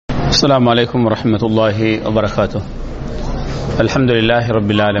السلام عليكم ورحمة الله وبركاته. الحمد لله رب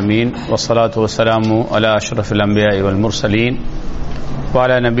العالمين والصلاة والسلام على أشرف الأنبياء والمرسلين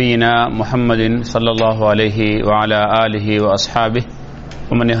وعلى نبينا محمد صلى الله عليه وعلى آله وأصحابه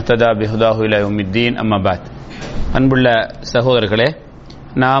ومن اهتدى بهداه إلى يوم الدين أما بعد. அன்புள்ள சகோதரர்களே,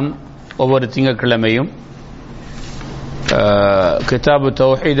 நாம் ஒவ்வொரு திங்கட்கிழமையும் கிதாபு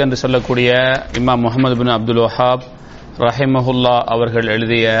தௌஹீத் என்று சொல்லக்கூடிய இமாம் முஹம்மது பின் அப்துல் வஹாப் ரஹிமஹுல்லா அவர்கள்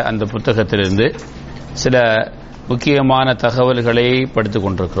எழுதிய அந்த புத்தகத்திலிருந்து சில முக்கியமான தகவல்களை படித்துக்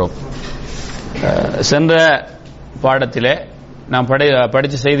கொண்டிருக்கிறோம். சென்ற பாடத்திலே நாம்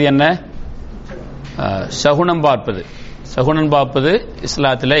படித்த செய்தி என்ன? சகுனம் பார்ப்பது. சகுனம் பார்ப்பது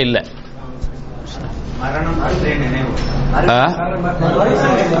இஸ்லாத்தில் இல்லை.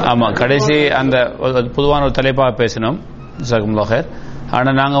 ஆமா, கடைசி அந்த பொதுவான ஒரு தலைப்பாக பேசினோம். ஆனா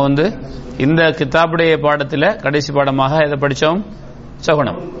நாங்க இந்த கிதாபுடைய பாடத்தில் கடைசி பாடமாக எதை படித்தோம்?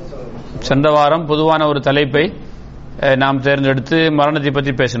 சகுனம். சென்ற வாரம் பொதுவான ஒரு தலைப்பை நாம் தேர்ந்தெடுத்து மரணத்தை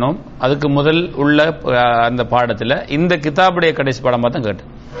பற்றி பேசினோம். அதுக்கு முதல் உள்ள அந்த பாடத்தில் இந்த கிதாபுடைய கடைசி பாடமாக தான்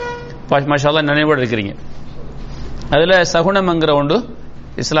கேட்டேன். மாஷா அல்லாஹ் நினைவோடு இருக்கிறீங்க. அதுல சகுனம்ங்கிற ஒன்று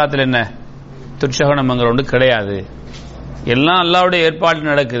இஸ்லாத்தில் என்ன? துர்சகுனம்ங்கிற ஒன்று கிடையாது. எல்லாம் அல்லாஹ்வுடைய ஏற்பாடு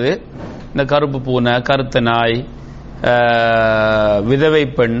நடக்குது. இந்த கருப்பு பூனை, கருத்த நாய், விதவை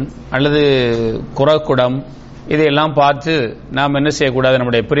பெண் அல்லது குறக்குடம், இதையெல்லாம் பார்த்து நாம் என்ன செய்யக்கூடாது?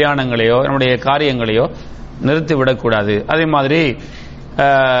 நம்முடைய பிரயாணங்களையோ நம்முடைய காரியங்களையோ நிறுத்திவிடக்கூடாது. அதே மாதிரி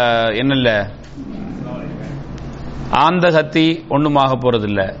என்னல்ல, ஆந்த கத்தி ஒன்றுமாக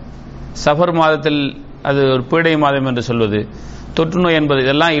போறதில்லை. சஃபர் மாதத்தில் அது ஒரு பீடை மாதம் என்று சொல்வது, தொற்று நோய் என்பது,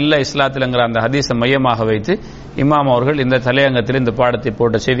 இதெல்லாம் இல்லை இஸ்லாத்தில்ங்கிற அந்த ஹதீஸை மையமாக வைத்து இமாம் அவர்கள் இந்த தலையங்கத்தில் இந்த பாடத்தை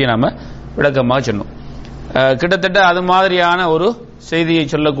போட்ட செய்தியை நாம விளக்கமாக சொன்னோம். கிட்டத்தட்ட அது மாதிரியான ஒரு செய்தியை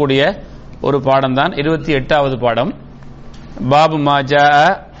சொல்லக்கூடிய ஒரு பாடம் தான் 28வது பாடம், பாபு மாஜா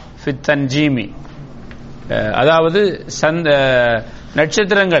ஃபித் தன்ஜீமி. அதாவது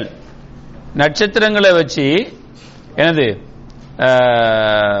நட்சத்திரங்களை வச்சு என்னது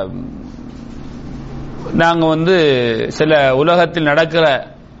நாங்க சில உலகத்தில்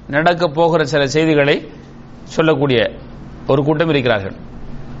நடக்க போகிற சில செய்திகளை சொல்லக்கூடிய ஒரு கூட்டம் இருக்கிறார்கள்.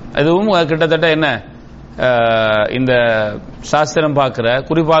 அதுவும் கிட்டத்தட்ட என்ன, இந்த சாஸ்திரம் பார்க்கிற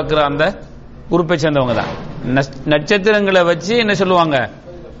குறிப்பாக்குற அந்த குரூப்பை சேர்ந்தவங்க தான். நட்சத்திரங்களை வச்சு என்ன சொல்லுவாங்க?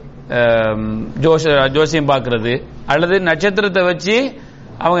 ஜோசியம் பார்க்கிறது, அல்லது நட்சத்திரத்தை வச்சு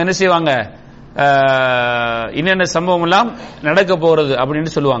அவங்க என்ன செய்வாங்க? என்னென்ன சம்பவம் எல்லாம் நடக்க போறது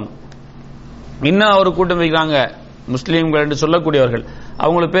அப்படின்னு சொல்லுவாங்க. இன்னும் ஒரு கூட்டம் வைக்கிறாங்க, முஸ்லீம்கள் என்று சொல்லக்கூடியவர்கள்.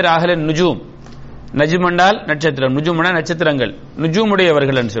 அவங்களுக்கு பேர் அஹ்லே நுஜூம். நஜ்ம் என்றால் நட்சத்திரம், நுஜூம் என்றால் நட்சத்திரங்கள்,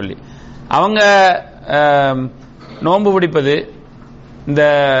 நுஜூமுடையவர்கள் என்று சொல்லி அவங்க நோன்பு பிடிப்பது, இந்த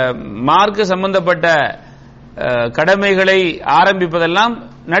மார்க்க சம்பந்தப்பட்ட கடமைகளை ஆரம்பிப்பதெல்லாம்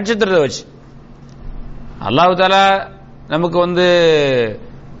நட்சத்திரத்தை வச்சு. அல்லாஹ் தஆலா நமக்கு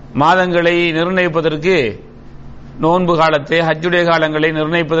மாதங்களை நிர்ணயிப்பதற்கு, நோன்பு காலத்தை, ஹஜ்ஜுடைய காலங்களை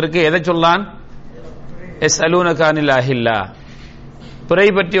நிர்ணயிப்பதற்கு எதை சொல்லான்? யஸ்அலூனக அனில் அஹில்லா, பிறை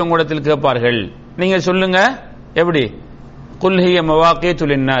பற்றி உங்களிடத்தில் கேட்பார்கள், நீங்க சொல்லுங்க. எப்படி? குல் ஹிய மவாகீது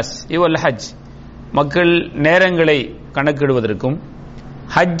லின்னாஸ் வல் ஹஜ், மக்கள் நேரங்களை கணக்கிடுவதற்கும்,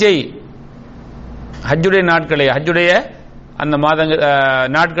 ஹஜ்ஜுடைய நாட்களை, ஹஜ்ஜுடைய அந்த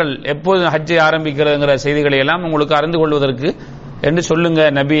நாட்கள் எப்போது ஹஜ்ஜை ஆரம்பிக்கிறதுங்கிற செய்திகளை எல்லாம் உங்களுக்கு அறிந்து கொள்வதற்கு என்று சொல்லுங்க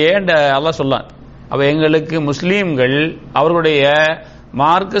நபியே என்று அல்லாஹ் சொல்லான். அப்ப எங்களுக்கு முஸ்லீம்கள் அவர்களுடைய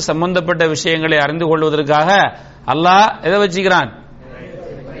மார்க்க சம்பந்தப்பட்ட விஷயங்களை அறிந்து கொள்வதற்காக அல்லாஹ் எதை வச்சுக்கிறான்?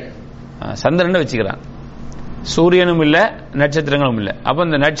 சந்திரனை வச்சுக்கிறான். சூரியனும் இல்ல, நட்சத்திரங்களும் இல்ல. அப்ப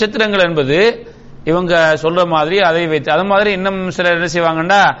இந்த நட்சத்திரங்கள் என்பது இவங்க சொல்ற மாதிரி அதை வைத்து, அது மாதிரி இன்னும் சிலர் என்ன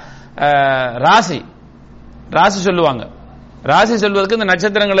செய்வாங்கன்னா ராசி சொல்லுவாங்க. ராசி சொல்வதற்கு இந்த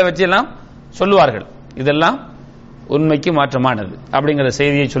நட்சத்திரங்களை வச்சு எல்லாம் சொல்லுவார்கள். இதெல்லாம் உண்மைக்கு மாற்றமானது அப்படிங்கிற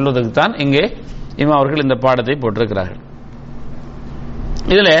செய்தியை சொல்வதற்கு தான் இங்கே இமாம் அவர்கள் இந்த பாடத்தை போட்டிருக்கிறார்கள்.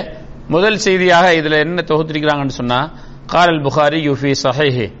 இதுல முதல் செய்தியாக இதுல என்ன தொகுத்திருக்கிறாங்கன்னு சொன்னா, கால் புகாரி யூஃபி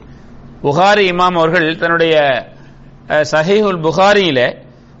சஹீஹ், புகாரி இமாம் அவர்கள் தன்னுடைய சஹீஹுல் புகாரியில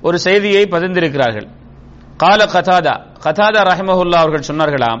ஒரு செய்தியை பதிந்திருக்கிறார்கள். கால கதாதா ரஹிமஹுல்லா அவர்கள்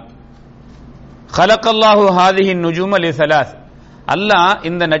சொன்னார்களாம், கலக்கல்லாஹு ஹாதிஹின் நுஜூம லிஸலாஸ், அல்லாஹ்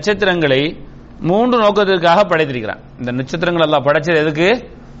இந்த நட்சத்திரங்களை 3 நோக்கத்திற்காக படைத்திருக்கிறான். இந்த நட்சத்திரங்கள் அல்லாஹ் படைச்சது எதுக்கு?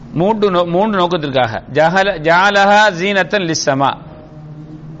 3 நோக்கத்திற்காக. ஜஅலஹா ஸீனத்தன் லிஸ்ஸமா,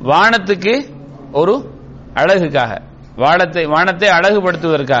 வானத்துக்கு ஒரு அழகுக்காக, வானத்தை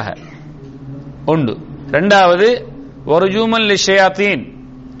அழகுபடுத்துவதற்காக உண்டு. 2வது வர்ஜூமன் லிஷயாத்தீன்,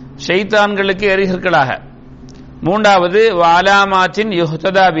 ஷைத்தான்களுக்கு எரிகற்களாக. 3வது வஅலாமாத்தின்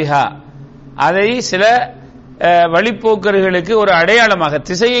யுஹ்ததா பிஹா, அதை சில வழிப்போக்கர்களுக்கு ஒரு அடையாளமாக,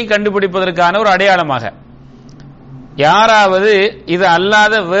 திசையை கண்டுபிடிப்பதற்கான ஒரு அடையாளமாக. யாராவது இது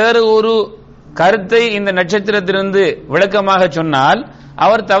அல்லாத வேறு ஒரு கருத்தை இந்த நட்சத்திரத்திலிருந்து விளக்கமாக சொன்னால்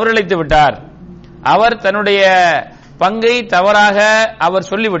அவர் தவறிழைத்து விட்டார், அவர் தன்னுடைய பங்கை தவறாக அவர்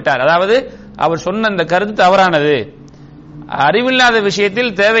சொல்லிவிட்டார். அதாவது அவர் சொன்ன அந்த கருத்து தவறானது, அறிவில்லாத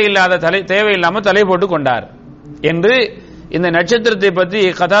விஷயத்தில் தேவையில்லாமல் தலை போட்டுக் கொண்டார் என்று இந்த நட்சத்திரத்தை பற்றி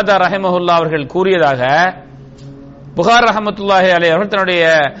கதாதா ரஹிமஹுல்லா அவர்கள் கூறியதாக புகார் ரஹமத்துல்லாஹி அலைஹி அவர்கள் தன்னுடைய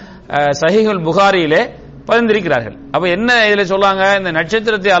சஹீஹுல் புகாரியிலே பதிந்திருக்கிறார்கள். அப்ப என்ன இதுல சொல்றாங்க, இந்த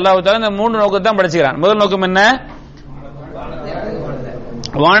நட்சத்திரத்தை அல்லாஹ் தஆலா இந்த 3 நோக்கத்தான் படைச்சுக்கிறான். முதல் நோக்கம் என்ன?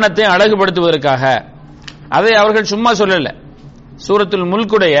 வானத்தை அழகுபடுத்துவதற்காக. அதை அவர்கள் சும்மா சொல்லல. சூரத்துல்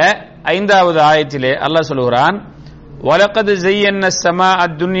முல்குடைய 5வது ஆயத்திலே அல்லாஹ் சொல்கிறான், வலகத் ஸய்யன்னா ஸமாஅ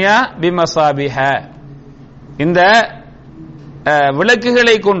துன்யா பிமஸாபிஹ. இந்த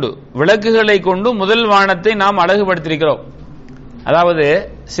விளக்குகளை கொண்டு முதல் வானத்தை நாம் அழகுபடுத்தியிருக்கிறோம். அதாவது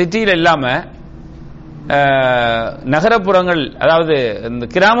சிட்டியில் இல்லாம நகரப்புறங்கள், அதாவது இந்த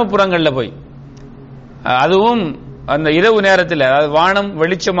கிராமப்புறங்கள்ல போய், அதுவும் அந்த இரவு நேரத்தில், அதாவது வானம்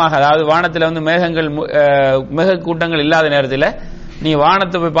வெளிச்சமாக, அதாவது வானத்தில் வந்து மேக கூட்டங்கள் இல்லாத நேரத்தில் நீ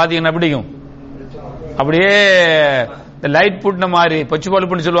வானத்தை போய் பாத்தீங்கன்னா பிடிக்கும், அப்படியே இந்த லைட் புட்டின மாதிரி பொச்சு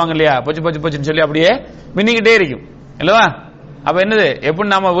பழுப்புன்னு சொல்லுவாங்க இல்லையா, பொச்சு பொச்சு பொச்சுன்னு சொல்லி அப்படியே மின்னிக்கிட்டே இருக்கும் இல்லவா. அப்ப என்னது, எப்படி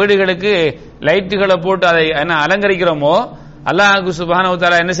நாம வீடுகளுக்கு லைட்டுகளை போட்டு அதை என்ன அலங்கரிக்கிறோமோ, அல்லாஹ் சுப்ஹானஹு வ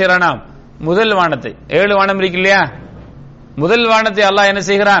தஆலா என்ன செய்யறானா, முதல் வானத்தை, 7 வானம் இருக்கு இல்லையா, முதல் வானத்தை அல்லாஹ் என்ன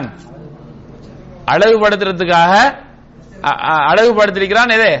செய்கிறான், அழகுபடுத்துறதுக்காக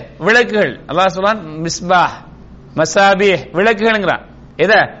அழகுபடுத்திருக்கிறான். எது? விளக்குகள். அல்லாஹ் சொல்றான் மிஸ்பாஹ் மசாபிஹ், விளக்குகள்ங்கிறான்.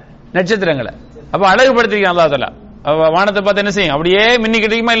 எத? நட்சத்திரங்களை. அப்ப அழகுபடுத்திருக்கான் அல்லாஹ் தஆலா. வானத்தை பார்த்து என்ன செய்யும், அப்படியே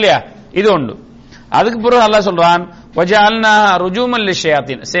மின்னிக்கிட்டு இருக்குமா இல்லையா, இது ஒன்று. அதுக்கு பிறகு அல்லாஹ் சொல்றான் வஜஅல்னா ருஜூமன்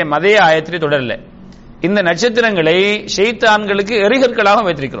லிஷயாத்தீன். சேம் அதே ஆயத்திலே தொடரல, இந்த நட்சத்திரங்களை ஷைத்தான்களுக்கு எரிகற்களாக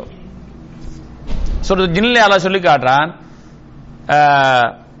வைத்திருக்கிறோம். சூரத்துல் ஜின்ல அல்லாஹ் சொல்லி காட்டுறான்,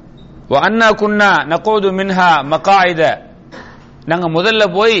 வ அன்னா குன்னா நகூது மின்ஹா மகாயித. நாங்க முதல்ல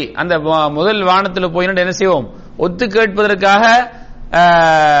போய் அந்த முதல் வானத்துல போய் என்ன செய்வோம், ஒத்து கேட்பதற்காக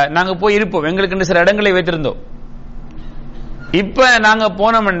நாங்க போய் இருப்போம், எங்களுக்கு சில இடங்களை வைத்திருந்தோம். இப்ப நாங்க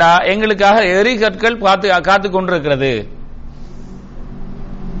போனோம்டா எங்களுக்காக எரிகற்கள் காத்து கொண்டிருக்கிறது.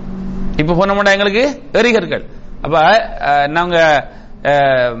 இப்ப போனோம்டா எங்களுக்கு எரிகற்கள். அப்ப நாங்க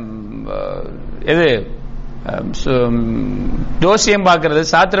எது ஜோசியம் பார்க்கிறது,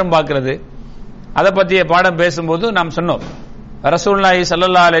 சாத்திரம் பார்க்கிறது, அதை பற்றிய பாடம் பேசும்போது நாம் சொன்னோம், ரசூலுல்லாஹி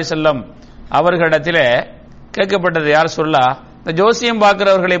ஸல்லல்லாஹு அலைஹி வஸல்லம் அவர்களிடத்தில் கேட்கப்பட்டது, யார் சொல்லா இந்த ஜோசியம்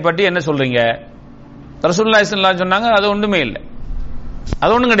பார்க்கிறவர்களை பற்றி என்ன சொல்றீங்க? ரசூலுல்லாஹி ஸல்லல்லாஹு அலைஹி சொன்னாங்க, அது ஒன்றுமே இல்லை,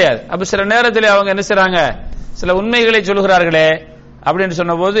 அது ஒன்றும் கிடையாது. அப்ப சில நேரத்தில் அவங்க என்ன செய்றாங்க, சில உண்மைகளை சொல்கிறார்களே அப்படின்னு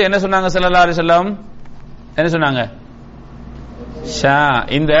சொன்ன போது என்ன சொன்னாங்க ஸல்லல்லாஹு அலைஹி வஸல்லம், என்ன சொன்னாங்க,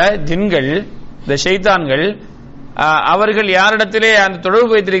 இந்த ஜின்கள், இந்த ஷைத்தான்கள், அவர்கள் யாரிடத்திலே அந்த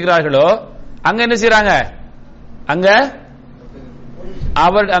தொடர்பு வைத்திருக்கிறார்களோ அங்க என்ன செய்யறாங்க, அங்க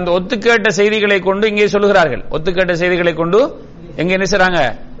அவர் அந்த ஒத்துக்கேட்ட செய்திகளை கொண்டு இங்கே சொல்லுகிறார்கள், ஒத்துக்கேட்ட செய்திகளை கொண்டு எங்க என்ன செய்றாங்க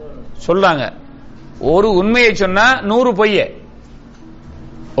சொல்றாங்க. ஒரு உண்மையை சொன்னா 100 பொய்ய,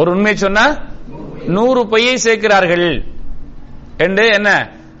 ஒரு உண்மையை சொன்னா 100 பொய்யை சேர்க்கிறார்கள் என்று என்ன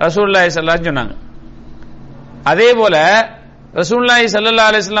ரசூலுல்லாஹி ஸல்லல்லாஹு அலைஹி சொன்னாங்க. அதே போல ரசூலுல்லாஹி ஸல்லல்லாஹு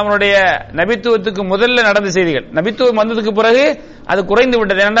அலைஹி வஸல்லம் அவருடைய நபித்துவத்துக்கு முதல்ல நடந்த செய்திகள், நபித்துவம் வந்ததுக்கு பிறகு அது குறைந்து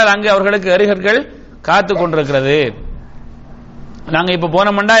விட்டது. ஏனென்றால் அங்கு அவர்களுக்கு எரிகற்கள் காத்து கொண்டிருக்கிறது. நாங்க இப்ப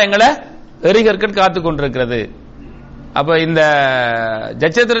போனோம்னா எங்களை எரிகற்கள் காத்து கொண்டிருக்கிறது. அப்ப இந்த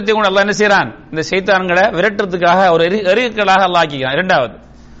நட்சத்திரத்தை கூட அல்லாஹ் என்ன செய்யறான், இந்த ஷைத்தான்களை விரட்டுறதுக்காக ஒரு எரிகற்களாக அல்லாஹ் ஆக்கிக்கிறான். இரண்டாவது.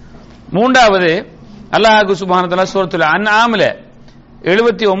 மூன்றாவது, அல்லாஹ் சுப்ஹானஹு வ தஆலா சூரத்துல் அன்ஆம்ல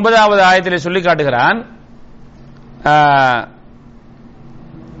 79வது ஆயத்திலே சொல்லி காட்டுகிறான்,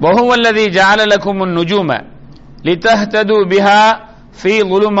 وهو الذي جعل لكم النجوم لتهتدوا بها في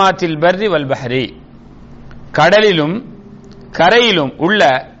ظلمات البر والبحر. கடலிலும் கரையிலும் உள்ள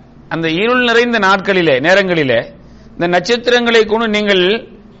அந்த இருள் நிறைந்த நாட்களிலே, நேரங்களிலே இந்த நட்சத்திரங்களை கொண்டு நீங்கள்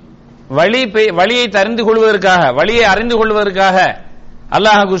வழியை தெரிந்து கொள்வதற்காக, வழியை அறிந்து கொள்வதற்காக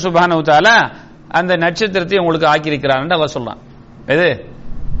அல்லாஹ் சுப்ஹானஹு வ தஆலா அந்த நட்சத்திரத்தை உங்களுக்கு ஆக்கியிருக்கிறான் என்று அல்லாஹ் சொல்றான். இது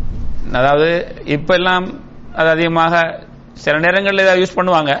அதாவது இப்ப எல்லாம் அது அதிகமாக சில நேரங்களில் ஏதாவது யூஸ்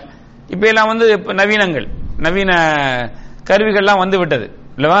பண்ணுவாங்க. இப்ப எல்லாம் வந்து நவீனங்கள், நவீன கருவிகள்லாம் வந்து விட்டது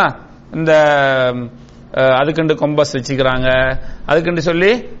இல்லவா. இந்த அதுக்கண்டு கொம்பஸ் வச்சுக்கிறாங்க, அதுக்கண்டு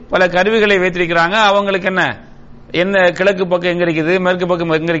சொல்லி பல கருவிகளை வைத்திருக்கிறாங்க. அவங்களுக்கு என்ன கிழக்கு பக்கம் எங்க இருக்குது, மேற்கு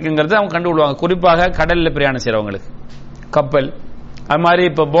பக்கம் எங்க இருக்குங்கிறது அவங்க கண்டுபிடுவாங்க. குறிப்பாக கடல்ல பிரயாணம் செய்யறவங்களுக்கு, கப்பல், அது மாதிரி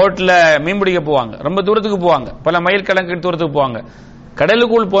இப்ப போட்ல மீன் பிடிக்க போவாங்க, ரொம்ப தூரத்துக்கு போவாங்க, பல மைல் கணக்கு தூரத்துக்கு போவாங்க.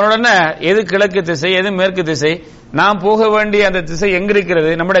 கடலுக்குள் போன உடனே எது கிழக்கு திசை எது மேற்கு திசை, நாம் போக வேண்டிய அந்த திசை எங்க இருக்கிறது,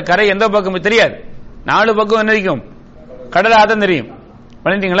 நம்முடைய கரை எந்த பக்கம் தெரியாது. 4 பக்கம் என்ன இருக்கும், கடலாக தான் தெரியும்.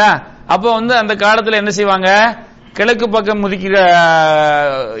 பண்ணிட்டீங்களா? அப்போ அந்த காலத்துல என்ன செய்வாங்க, கிழக்கு பக்கம்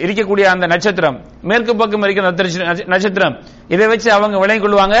இருக்கக்கூடிய அந்த நட்சத்திரம், மேற்கு பக்கம் இருக்கிற நட்சத்திரம், இதை வச்சு அவங்க விளங்கிக்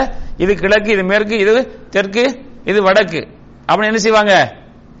கொள்வாங்க. இது கிழக்கு, இது மேற்கு, இது தெற்கு, இது வடக்கு. அப்படி என்ன செய்வாங்க,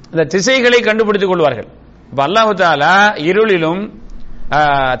 இந்த திசைகளை கண்டுபிடித்துக் கொள்வார்கள். இப்ப அல்லாஹ் தஆலா இருளிலும்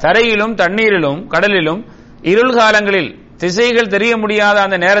தரையிலும் தண்ணீரிலும் கடலிலும் இருள் காலங்களில் திசைகள் தெரிய முடியாத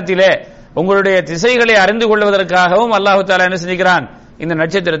அந்த நேரத்திலே உங்களுடைய திசைகளை அறிந்து கொள்வதற்காகவும் அல்லாஹ் தஆலா என்ன செஞ்சிருக்கிறான், இந்த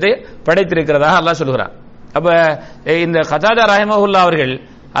நட்சத்திரத்தை படைத்திருக்கிறதாக அல்லாஹ் சொல்கிறான். அப்ப இந்த கதாதா ரஹிமஹுல்லாஹ் அவர்கள்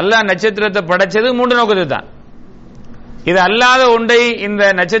அல்லாஹ் நட்சத்திரத்தை படைச்சது 3 நோக்கத்துக்கு தான். இது அல்லாத ஒன்றை இந்த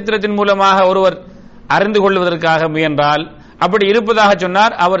நட்சத்திரத்தின் மூலமாக ஒருவர் அறிந்து கொள்வதற்காக முயன்றால், அப்படி இருப்பதாக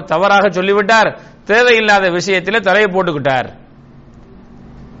சொன்னார், அவர் தவறாக சொல்லிவிட்டார், தேவையில்லாத விஷயத்தில் தலையை போட்டுக்கிட்டார்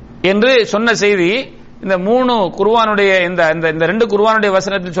என்று சொன்ன செய்தி இந்த 3 குர்ஆனுடைய இந்த 2 குர்ஆனுடைய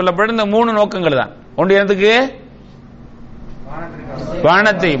வசனத்தில் சொல்லப்பட்ட இந்த 3 நோக்கங்கள் தான். ஒன்று எதுக்கு,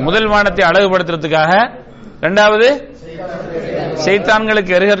 வானத்தை, முதல் வானத்தை அழகுபடுத்துறதுக்காக, இரண்டாவது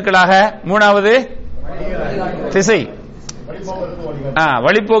ஷைத்தான்களுக்கு எருகற்களாக, மூணாவது திசை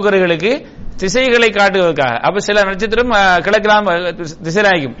வழிபோக்கர்களுக்கு திசைகளை காட்டுவதற்காக. அப்ப சில நட்சத்திரம் கிழக்கலாம்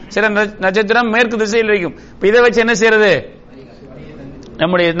திசையில் இருக்கும், சில நட்சத்திரம் மேற்கு திசையில் இருக்கும். இதை வச்சு என்ன செய்யறது,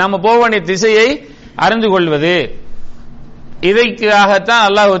 நம்ம போக வேண்டிய திசையை அறிந்து கொள்வது. இதற்காகத்தான்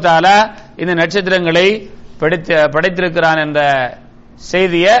அல்லாஹ் தஆலா இந்த நட்சத்திரங்களை படைத்திருக்கிறான் என்ற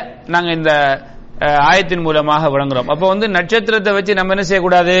செய்தியை நாங்க இந்த ஆயத்தின் மூலமாக வழங்குறோம். அப்ப நட்சத்திரத்தை வச்சு நம்ம என்ன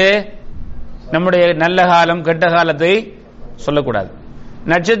செய்யக்கூடாது, நம்முடைய நல்ல காலம் கெட்ட காலத்தை சொல்லக்கூடாது.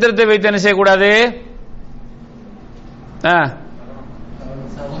 நட்சத்திரத்தை வைத்து என்ன செய்யக்கூடாது,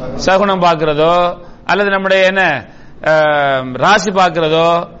 சகுனம் பார்க்கிறதோ அல்லது நம்முடைய என்ன ராசி பார்க்கிறதோ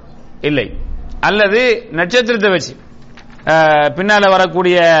இல்லை. அல்லது நட்சத்திரத்தை வச்சு பின்னால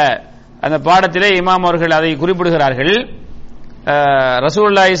வரக்கூடிய அந்த பாடத்திலே இமாம் அவர்கள் அதை குறிப்பிடுகிறார்கள்.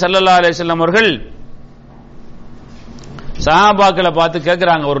 ரசூலுல்லாஹி ஸல்லல்லாஹு அலைஹி வஸல்லம் அவர்கள் சஹாபாக்களை பார்த்து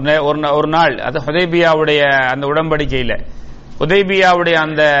கேட்கிறாங்க ஒரு நாள், அது ஹுதைபியாவுடைய அந்த உடன்படிக்கையில, ஹுதைபியாவுடைய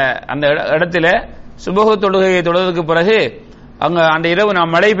அந்த இடத்துல சுபஹ் தொழுகையை தொழுவதற்கு பிறகு அங்க அந்த இரவு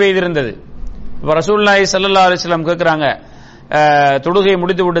மழை பெய்திருந்தது. இப்ப ரசூலுல்லாஹி ஸல்லல்லாஹு அலைஹி வஸல்லம் கேட்கிறாங்க, தொழுகையை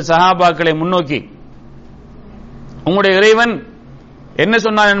முடித்துவிட்டு சஹாபாக்களை முன்னோக்கி, உங்களுடைய இறைவன் என்ன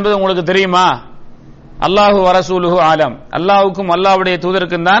சொன்னான் என்பது உங்களுக்கு தெரியுமா? அல்லாஹு வரசூலுஹு ஆலம், அல்லாஹுக்கும் அல்லாஹ்வுடைய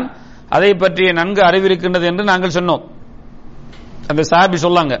தூதருக்கும் தான் அதை பற்றிய நன்கு அறிவிருக்கின்றது என்று நாங்கள் சொன்னோம். அந்த சஹாபி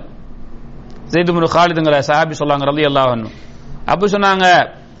சொல்லாங்க, ஸைத் இப்னு காலித்ங்கற சஹாபி சொல்லாங்க ரலியல்லாஹு அன்ஹு. அப்ப சொன்னாங்க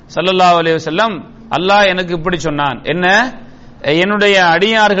ஸல்லல்லாஹு அலைஹி வஸல்லம், அல்லாஹ் எனக்கு இப்படி சொன்னான், என்ன, என்னுடைய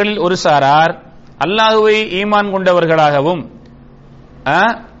அடியார்களில் ஒரு சாரார் அல்லாஹ்வை ஈமான் கொண்டவர்களாகவும்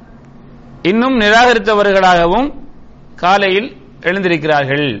இன்னும் நிராகரித்தவர்களாகவும் காலையில்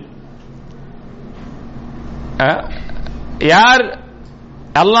எழுந்திருக்கிறார்கள். யார்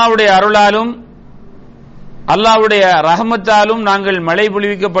அல்லாஹ்வுடைய அருளாலும் அல்லாஹ்வுடைய ரஹமத்தாலும் நாங்கள் மழை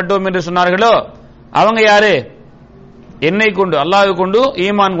பொழிவிக்கப்பட்டோம் என்று சொன்னார்களோ அவங்க யாரு? என்னை கொண்டு, அல்லாஹ்வை கொண்டு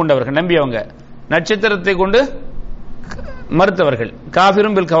ஈமான் கொண்டவர்கள், நம்பியவங்க. நட்சத்திரத்தை கொண்டு மறுத்தவர்கள்,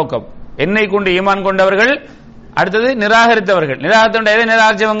 காஃபிரும் பில் கௌகப். என்னை கொண்டு ஈமான் கொண்டவர்கள். அடுத்தது நிராகரித்தவர்கள். நிராகரித்தவங்க எதை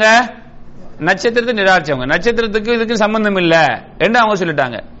நிராகரிச்சவங்க? நட்சத்திரத்தை நிராகரிச்சவங்க. நட்சத்திரத்துக்கு இதுக்கு சம்பந்தம் இல்ல என்று அவங்க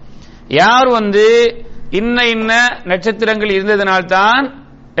சொல்லிட்டாங்க. யார் இன்ன நட்சத்திரங்கள் இருந்ததனால்தான்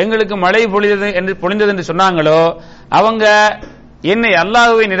எங்களுக்கு மழை பொழிந்தது என்று சொன்னாங்களோ அவங்க என்னை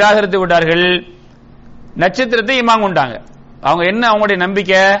அல்லாஹ்வை நிராகரித்து விட்டார்கள், நட்சத்திரத்தை ஈமான் கொண்டாங்க. அவங்க என்ன, அவங்களுடைய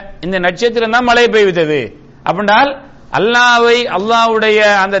நம்பிக்கை, இந்த நட்சத்திரம் தான் மழை பெய்வித்தது அப்படின்றால் அல்லாஹ்வை, அல்லாஹ்வுடைய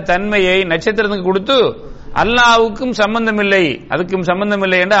அந்த தன்மையை நட்சத்திரத்துக்கு கொடுத்து அல்லாஹ்வுக்கும் சம்பந்தம் இல்லை, அதுக்கும் சம்பந்தம்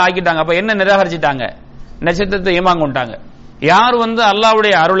இல்லை என்று ஆக்கிட்டாங்க. அப்ப என்ன நிராகரிச்சிட்டாங்க? நட்சத்திரத்தை ஈமான் கொண்டாங்க. யார்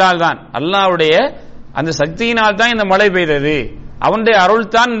அல்லாஹ்வுடைய அருளால் தான், அல்லாஹ்வுடைய அந்த சக்தியினால் தான் இந்த மழை பெய்தது, அவனுடைய அருள்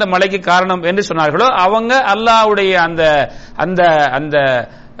தான் இந்த மழைக்கு காரணம் என்று சொன்னார்களோ அவங்க அல்லாஹ்வுடைய அந்த அந்த அந்த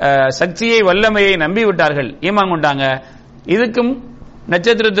சக்தியை, வல்லமையை நம்பி விட்டார்கள், ஈமான் கொண்டாங்க. இதுக்கும்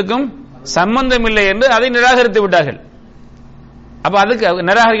நட்சத்திரத்துக்கும் சம்பந்தம் இல்லை என்று அதை நிராகரித்து விட்டார்கள். அப்ப அதுக்கு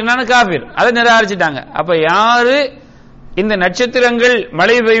நிராகரிக்கணும் காஃபிர், அதை நிராகரிச்சிட்டாங்க. அப்ப யாரு இந்த நட்சத்திரங்கள்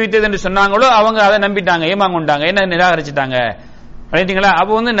மழை பெய்வித்தது என்று சொன்னாங்களோ அவங்க அதை நம்பிட்டாங்க, ஈமான் கொண்டாங்க, என்ன நிராகரிச்சிட்டாங்க. பண்ணிட்டீங்களா?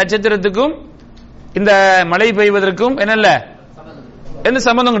 அப்ப நட்சத்திரத்துக்கும் இந்த மழை பெய்வதற்கும் என்னல்ல எந்த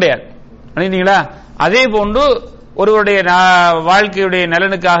சம்பந்தம் கிடையாது. பண்ணிட்டீங்களா? அதே போன்று ஒருவருடைய வாழ்க்கையுடைய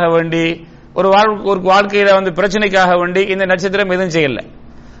நலனுக்காக வேண்டி, ஒரு வாழ்க்கையில பிரச்சனைக்காக வேண்டி இந்த நட்சத்திரம் எதுவும் செய்யல.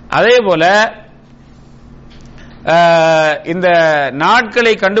 அதே போல இந்த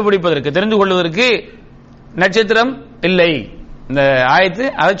நாட்களை கண்டுபிடிப்பதற்கு, தெரிந்து கொள்வதற்கு நட்சத்திரம் இல்லை. இந்த ஆயத்து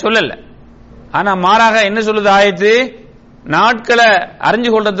அதை சொல்லல. ஆனா மாறாக என்ன சொல்லுது ஆயத்து? நாட்களை அறிஞ்சு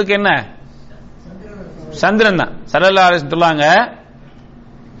கொள்றதுக்கு என்ன சந்திரன் தான். ஸல்லல்லாஹு அலைஹி வஸல்லம் சொல்றாங்க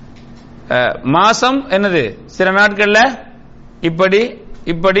மாசம் என்னது சில நாட்கள்ல இப்படி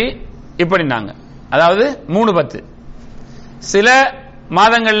இப்படி இப்படினாங்க, அதாவது 3-10. சில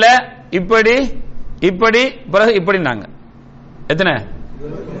மாதங்கள்ல இப்படி இப்படி பிறகு இப்படினாங்க. எத்தனை?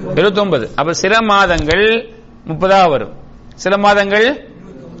 29. அப்ப சில மாதங்கள் 30 வரும், சில மாதங்கள்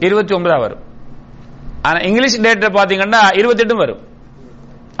 29 வரும். ஆனா இங்கிலீஷ் டேட் பாத்தீங்கன்னா 28 வரும்,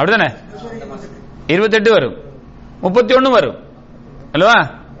 அப்படிதானே? 28 வரும், 31 வரும் அல்லவா?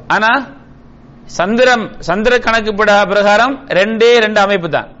 ஆனா சந்திர கணக்கு பிரகாரம் 2 அமைப்பு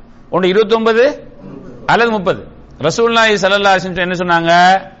தான். ஒன்று 29 அல்லது 30. ரசூலுல்லாஹி ஸல்லல்லாஹு அலைஹி வஸல்லம் என்ன சொன்னாங்க?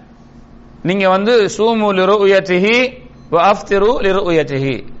 நீங்க சூமு லிருயதிஹி வ அஃப்திரு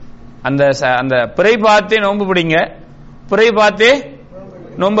லிருயதிஹி, அந்த பிறை பார்த்தே நோன்பு பிடிங்க, பிறை பார்த்தே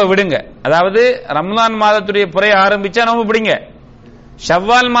நோன்பு விடுங்க. அதாவது ரமலான் மாதத்துடைய பிறை ஆரம்பிச்சா நோன்பு பிடிங்க,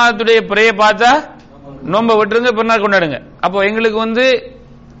 ஷவ்வால் மாதத்துடைய பிறையை பார்த்தா நோன்பை விட்டுருங்க, பிறநாள் கொண்டாடுங்க. அப்போ எங்களுக்கு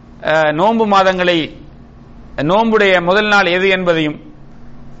நோன்பு மாதங்களை, நோன்புடைய முதல் நாள் எது என்பதையும்,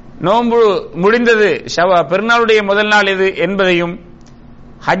 நோன்பு முடிந்தது பெருநாளுடைய முதல் நாள் எது என்பதையும்,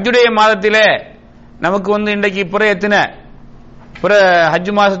 ஹஜ்ஜுடைய மாதத்திலே நமக்கு இன்றைக்கு பிற எத்தனை பிற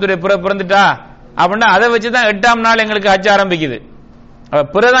ஹஜ் மாசத்துடைய பிற பிறந்துட்டா அப்படின்னா அதை வச்சுதான் 8ஆம் நாள் எங்களுக்கு ஹஜ் ஆரம்பிக்குது.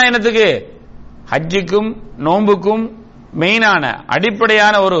 பிறதான் என்னத்துக்கு? ஹஜ்ஜுக்கும் நோன்புக்கும் மெயினான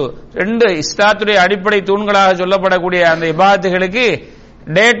அடிப்படையான ஒரு 2 இஸ்லாத்துடைய அடிப்படை தூண்களாக சொல்லப்படக்கூடிய அந்த இபாதத்துகளுக்கு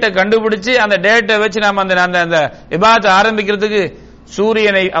டேட்டை கண்டுபிடிச்சு அந்த டேட்டை வச்சு நாம அந்த இபாதத்தை ஆரம்பிக்கிறதுக்கு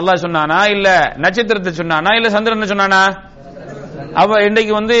சூரியனை அல்லாஹ் சொன்னானா, இல்ல நட்சத்திரத்தை சொன்னானா, இல்ல சந்திரனை சொன்னானா? அவ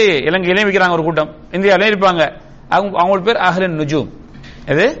இன்றைக்கு இலங்கையிலையும் வைக்கிறாங்க ஒரு கூட்டம், இந்தியாவிலையும் இருப்பாங்க. அவங்களுக்கு பேர் அஹ்லுன் நுஜூம்.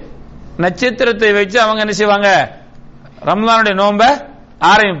 இது நட்சத்திரத்தை வச்சு அவங்க என்ன செய்வாங்க? ரமலானுடைய நோன்பை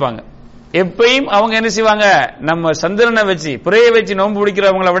ஆரம்பிப்பாங்க. எப்பயும் அவங்க என்ன செய்வாங்க? நம்ம சந்திரனை வச்சு பிறையை வச்சு நோன்பு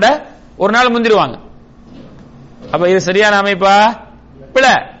பிடிக்கிறவங்களை விட ஒரு நாள் முந்திருவாங்க. அப்ப இது சரியான அமைப்பா?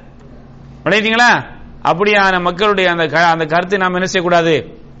 பிழை. விளையாட்டீங்களா? அப்படியான மக்களுடைய அந்த கருத்தை நாம் என்ன செய்யக்கூடாது?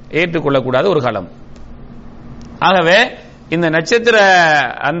 ஏற்றுக்கொள்ளக்கூடாது ஒரு காலம். ஆகவே இந்த நட்சத்திர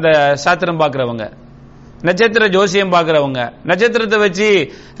அந்த சாத்திரம் பார்க்கிறவங்க, நட்சத்திர ஜோசியம் பார்க்கிறவங்க, நட்சத்திரத்தை வச்சு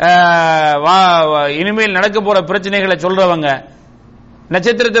இனிமேல் நடக்க போற பிரச்சனைகளை சொல்றவங்க,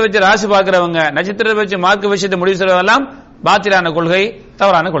 நட்சத்திரத்தை வச்சு ராசி பார்க்கிறவங்க, நட்சத்திரத்தை வச்சு மார்க்க விஷயத்தை முடிவு செய்வதெல்லாம் பாத்திலான கொள்கை,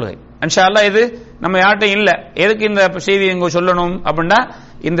 தவறான கொள்கை. இன்ஷா அல்லாஹ் இது நம்ம யார்ட்டையும் இல்ல. எதுக்கு இந்த செய்தி இங்க சொல்லணும் அப்படின்னா,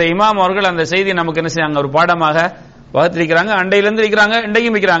 இந்த இமாம் அவர்கள் அந்த செய்தி நமக்கு என்ன செய்யாங்க? ஒரு பாடமாக வகுத்திருக்கிறாங்க. அண்டையிலிருந்து இருக்கிறாங்க,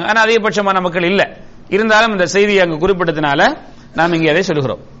 இன்றையும் இருக்கிறாங்க. ஆனா அதிகபட்சமான மக்கள் இல்ல. இருந்தாலும் இந்த செய்தி அங்கு குறிப்பிட்டதுனால நாம் இங்கே அதை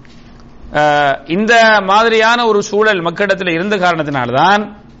சொல்கிறோம். இந்த மாதிரியான ஒரு சூழல் மக்களிடத்தில் இருந்த காரணத்தினால்தான்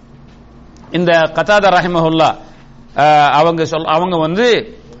இந்த கதாதா ரஹிமஹுல்லா அவங்க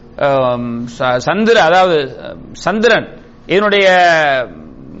அதாவது சந்திரன் இதனுடைய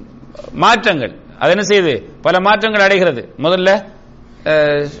மாற்றங்கள், அது என்ன செய்யுது? பல மாற்றங்கள் அடைகிறது. முதல்ல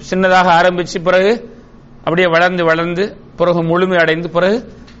சின்னதாக ஆரம்பிச்சு பிறகு அப்படியே வளர்ந்து வளர்ந்து பிறகு முழுமை அடைந்து பிறகு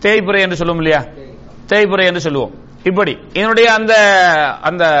தேய்பிறை என்று சொல்லுவோம் இல்லையா? தேய்பிறை என்று சொல்லுவோம். இப்படி இதனுடைய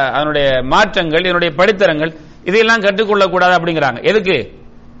அதனுடைய மாற்றங்கள், இதனுடைய படித்தரங்கள், இதையெல்லாம் கற்றுக்கொள்ளக்கூடாது அப்படிங்கிறாங்க. எதுக்கு?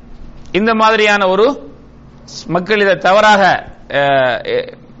 இந்த மாதிரியான ஒரு மக்கள் இதை தவறாக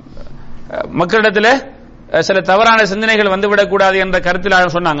மக்களிடத்தில் சில தவறான சிந்தனைகள் வந்துவிடக்கூடாது என்ற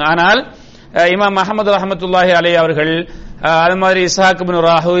கருத்தில் சொன்னாங்க. ஆனால் இமாம் அஹமது ரஹமத்துல்லாஹி அலைஹி அவர்கள், அது மாதிரி இஸ்ஹாக் இப்னு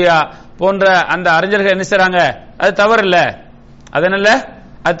ராஹுயா போன்ற அந்த அறிஞர்கள் என்ன செய்றாங்க? அது தவறு இல்ல, அதனால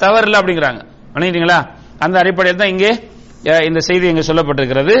அது தவறு இல்லை அப்படிங்கிறாங்க. நினைக்கிறீங்களா? அந்த அடிப்படையில் தான் இங்கே இந்த செய்தி இங்கே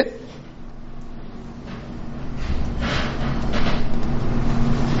சொல்லப்பட்டிருக்கிறது.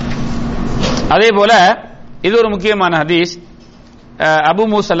 அதே போல இது ஒரு முக்கியமான ஹதீஸ். அபு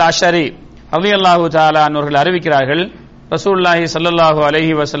மூஸா அல்-அஷ்அரி ரலியல்லாஹு தஆலா அவர்கள் அறிவிக்கிறார்கள், ரசூலுல்லாஹி ஸல்லல்லாஹு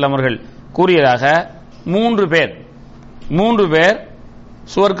அலைஹி வஸல்லம் அவர்கள் கூறியதாக 3 பேர்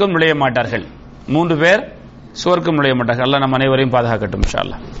சுவர்க்கம் நுழைய மாட்டார்கள். 3 பேர் சுவர்க்கம் நுழைய மாட்டார்கள். அல்லாஹ் நம் அனைவரையும் பாதுகாக்கட்டும் இன்ஷா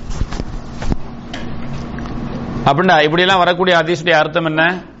அல்லாஹ். அப்படின்னா இப்படி எல்லாம் வரக்கூடிய ஹதீஸுடைய அர்த்தம் என்ன?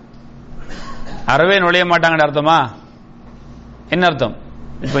 அறவே நுழைய மாட்டாங்கன்னு அர்த்தமா? என்ன அர்த்தம்?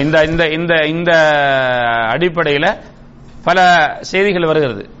 இப்ப இந்த அடிப்படையில் பல செய்திகள்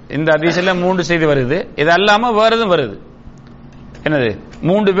வருகிறது. இந்த ஹதீஸில் 3 செய்தி வருது. இது அல்லாம வேறதும் வருது. என்னது?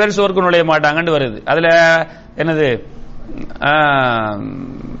 3 பேர் சுவர்க்கம் நுழைய மாட்டாங்கன்னு வருது. அதுல என்னது?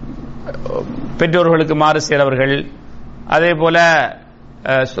 பெற்றோர்களுக்கு மாறு செய்றவர்கள், அதே போல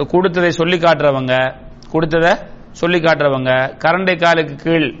கொடுத்ததை சொல்லி காட்டுறவங்க, கரண்டை காலுக்கு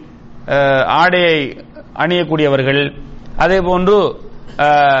கீழ் ஆடையை அணியக்கூடியவர்கள், அதே போன்று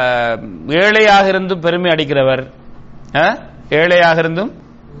ஏழையாக இருந்தும் பெருமை அடிக்கிறவர், ஏழையாக இருந்தும்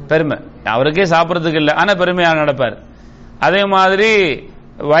பெருமை, அவருக்கே சாப்பிட்றதுக்கு இல்லை ஆனா பெருமையாக நடப்பார். அதே மாதிரி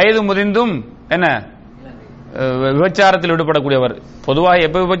வயது முதிர்ந்தும் என்ன விபச்சாரத்தில் ஈடுபடக்கூடியவர். பொதுவாக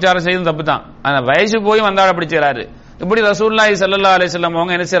எப்ப விபச்சாரம் செய்தும் தப்பு தான், ஆனா வயசு போய் வந்தால் அப்படி செய்யறாரு. இப்படி ரசூலுல்லாஹி ஸல்லல்லாஹு அலைஹி வஸல்லம்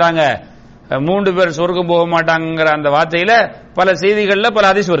அவங்க என்ன செய்றாங்க, 3 பேர் சொர்க்கம் போக மாட்டாங்கிற அந்த வார்த்தையில பல செய்திகள்ல பல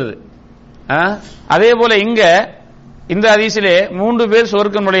ஹதீஸ் வருது. அதே போல இங்க இந்த ஹதீஸிலே 3 பேர்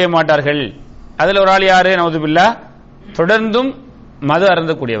சொர்க்கம் நுழைய மாட்டார்கள். அதுல ஒரு ஆள் யாரு, நவுதுபில்லாஹ், தொடர்ந்தும் மது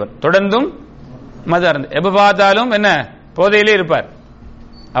அருந்தக்கூடியவர். தொடர்ந்தும் மது அருந்த எப்ப பார்த்தாலும் என்ன போதையிலே இருப்பார்.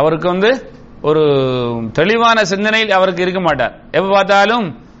 அவருக்கு ஒரு தெளிவான சிந்தனையில் அவருக்கு இருக்க மாட்டார். எப்ப பார்த்தாலும்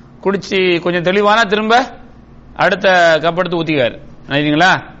குடிச்சு கொஞ்சம் தெளிவானா திரும்ப அடுத்த கப்படுத்து ஊத்திக்காரு.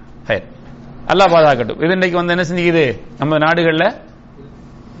 நினைக்கிறீங்களா? அல்லாஹ் பாதுகாக்கட்டும். இது இன்னைக்கு என்ன செஞ்சுக்குது, நம்ம நாடுகள்ல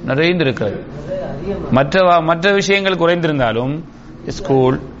நிறைந்திருக்கிறது. மற்ற விஷயங்கள் குறைந்திருந்தாலும்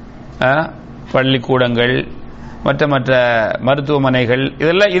ஸ்கூல், பள்ளிக்கூடங்கள், மற்ற மருத்துவமனைகள்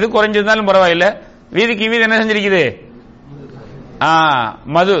இதெல்லாம் இது குறைஞ்சிருந்தாலும் பரவாயில்ல. வீதிக்கு வீதி என்ன செஞ்சிருக்குது,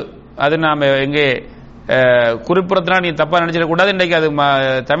 மது. அது நாம எங்கே குறிப்பிடத்தினா நீ தப்பா நினைச்சிடக்கூடாது. இன்றைக்கு அது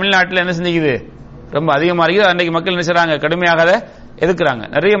தமிழ்நாட்டில் என்ன செஞ்சுக்குது, ரொம்ப அதிகமா இருக்குது. அன்றைக்கு மக்கள் என்ன செய்றாங்க, கடுமையாக அதை எதிர்க்கிறாங்க.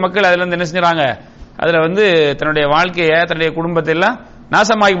 நிறைய மக்கள் அதுல இருந்து என்ன செஞ்சாங்க, அதுல தன்னுடைய வாழ்க்கையை தன்னுடைய குடும்பத்தை எல்லாம்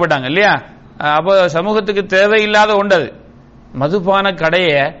நாசமாக்கிப்பட்டாங்க இல்லையா. அப்போ சமூகத்துக்கு தேவையில்லாத ஒன்று அது. மதுபான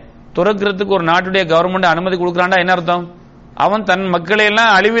கடையை துறக்கிறதுக்கு ஒரு நாட்டுடைய கவர்மெண்ட் அனுமதி கொடுக்கறான்டா என்ன அர்த்தம், அவன் தன் மக்களை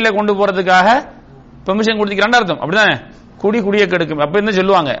எல்லாம் அழிவில கொண்டு போறதுக்காக பெர்மிஷன் கொடுத்துக்கிறான் அர்த்தம். அப்படிதானே, குடிய கெடுக்கும். அப்ப என்ன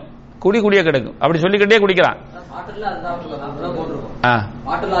சொல்லுவாங்க, குடிய கெடுக்கும் அப்படி சொல்லிக்கிட்டே குடிக்கிறான்.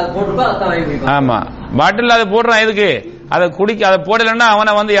 ஆமா, பாட்டில் அதை போடுறான் எதுக்கு, அதை அதை போடலன்னா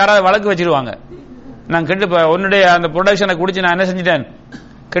அவனை யாராவது வழக்கு வச்சிருவாங்க. நான் உன்னுடைய அந்த ப்ரொடக்ஷனை குடிச்சு நான் என்ன செஞ்சிட்டேன்,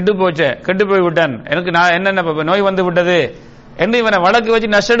 கெட்டு போய் விட்டேன், எனக்கு நான் என்னென்ன நோய் வந்து விட்டது என்று இவனை வழக்கு வச்சு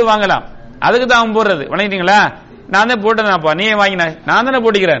நஷ்டம் வாங்கலாம். அதுக்கு தான் அவன் போடுறது. வணங்கிட்டீங்களா, நான் தான் போட்டேன்ப்பா, நீயே வாங்கின, நான் தானே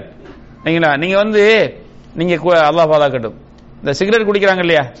போட்டிக்கிறேன். நீங்க நீங்க அல்லாஹ் பாதுகாக்கட்டும். இந்த சிகரெட் குடிக்கிறாங்க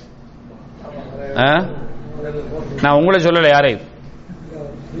இல்லையா, நான் உங்களை சொல்லல, யாரையும்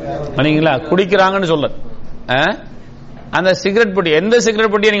வணங்கிங்களா, குடிக்கிறாங்கன்னு சொல்ல. அந்த சிகரெட் பொட்டி, எந்த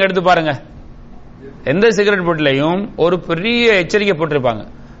சிகரெட் பொட்டியை நீங்க எடுத்து பாருங்க, எந்த சிகரெட் பொட்டிலையும் ஒரு பெரிய எச்சரிக்கை போட்டிருப்பாங்க.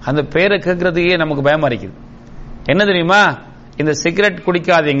 அந்த பேரை கேட்கறதுக்கே நமக்கு பயமா இருக்குது. என்ன தெரியுமா, இந்த சிகரெட்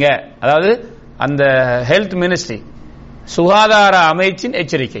குடிக்காதீங்க, அதாவது அந்த ஹெல்த் மினிஸ்ட்ரி, சுகாதார அமைச்சின்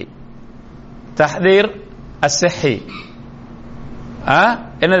எச்சரிக்கை, தஹ்தீர் அஸ்ஸஹி,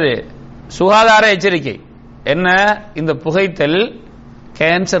 என்னது சுகாதார எச்சரிக்கை என்ன, இந்த புகைத்தல்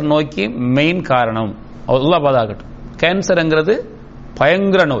கேன்சர் நோய்க்கு மெயின் காரணம். அல்லாஹ் பாதுகாக்கட்டும். கேன்சர்ங்கிறது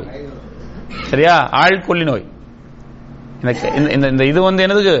பயங்கர நோய், சரியா, ஆழ்கொல்லி நோய். இந்த இது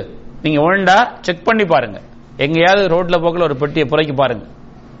என்னதுக்கு, நீங்க ஒழுண்டா செக் பண்ணி பாருங்க. எங்கேயாவது ரோட்ல போக்கல ஒரு பெட்டியை புறைக்கி பாருங்க.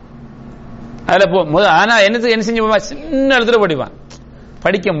 அதுல ஆனா என்ன செஞ்சு சின்ன இடத்துல படிப்பான்,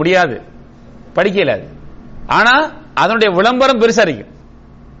 படிக்க முடியாது, படிக்கல. ஆனா அதனுடைய விளம்பரம் பெருசா இருக்கு.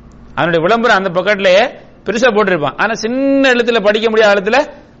 அதனுடைய விளம்பரம் அந்த பக்கெட்லயே பெருசா போட்டிருப்பான். ஆனா சின்ன இடத்துல படிக்க முடியாத இடத்துல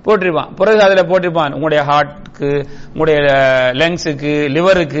போட்டிருப்பான். பிறகு அதுல போட்டிருப்பான் உங்களுடைய ஹார்ட்க்கு, உங்களுடைய லங்ஸுக்கு,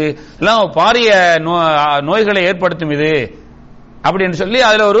 லிவருக்கு எல்லாம் பாரிய நோய்களை ஏற்படுத்தும் இது அப்படின்னு சொல்லி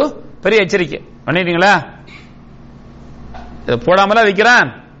அதுல ஒரு பெரிய எச்சரிக்கை பண்ணிட்டீங்களா. போடாமலாம் வைக்கிறான்.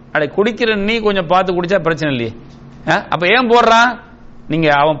 அட குடிக்கிற நீ கொஞ்சம் பார்த்து குடிச்சா பிரச்சனை இல்லையே. அப்ப ஏன் போடுறான், நீங்க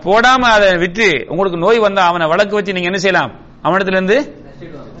அவன் போடாம அதை விட்டு உங்களுக்கு நோய் வந்தா அவனை வழக்கு வச்சு நீங்க என்ன செய்யலாம், அவனிடத்துல இருந்து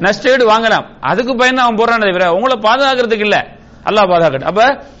நஷ்டஈடு வாங்கலாம். அதுக்கு பயந்து அவன் போடுறான், உங்களை பாதுகாக்கிறதுக்கு இல்ல. அல்லாஹ் பாதுகாக்கட்டும். அப்ப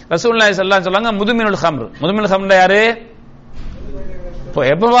ரசூலுல்லாஹி ஸல்லல்லாஹு அலைஹி வஸல்லம் முதுமினுல் ஹம்ர், முதுமினுல் ஹம்ர் யாரு,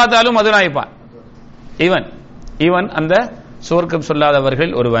 எப்ப பார்த்தாலும் மது நாய்ப்பான். இவன் அந்த சுவர்க்கம்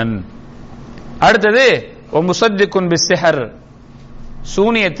சொல்லாதவர்கள் ஒருவன். அடுத்தது முஸத்திகுன் பிஸ்ஸிஹர்,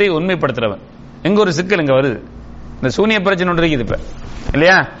 சூனியத்தை உண்மைப்படுத்துறவன். எங்க ஒரு சிக்கல் இங்க வருது, இந்த சூனிய பிரச்சனை ஒன்று இருக்குது இப்ப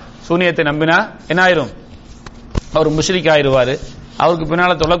இல்லையா. சூனியத்தை நம்பினா என்ன ஆயிரும், அவர் முஷ்ரிக் ஆயிருவாரு, அவருக்கு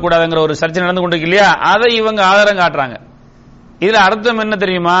பின்னால தொழக்கூடாதுங்கிற ஒரு சர்ச்சை நடந்து கொண்டிருக்கு இல்லையா. அதை இவங்க ஆதாரம் காட்டுறாங்க. இதுல அர்த்தம் என்ன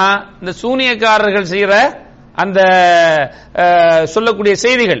தெரியுமா, இந்த சூனியக்காரர்கள் செய்யற அந்த சொல்லக்கூடிய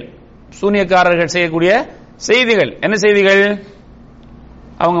செய்திகள், சூனியக்காரர்கள் செய்யக்கூடிய செய்திகள் என்ன செய்திகள்,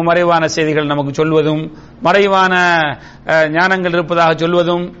 அவங்க மறைவான செய்திகள் நமக்கு சொல்வதும், மறைவான ஞானங்கள் இருப்பதாக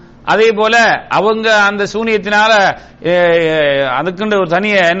சொல்வதும், அதே போல அவங்க அந்த சூனியத்தினால அதுக்குன்ற ஒரு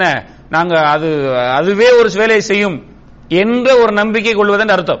தனிய என்ன நாங்க அதுவே ஒரு வேலையை செய்யும் என்ற ஒரு நம்பிக்கை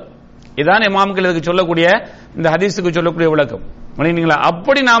கொள்வதன் அர்த்தம். இதான் இமாம்கள் இதுக்கு சொல்லக்கூடிய, இந்த ஹதீஸுக்கு சொல்லக்கூடிய விளக்கம்.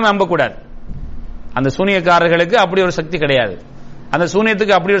 அப்படி நாம நம்பக்கூடாது. அந்த சூனியக்காரர்களுக்கு அப்படி ஒரு சக்தி கிடையாது, அந்த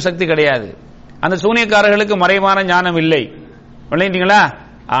சூனியத்துக்கு அப்படி ஒரு சக்தி கிடையாது, அந்த சூனியக்காரர்களுக்கு மறைவான ஞானம் இல்லை. விளங்கிட்டீங்களா.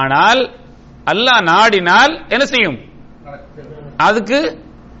 ஆனால் அல்லாஹ் நாடினால் என்ன செய்யும், அதுக்கு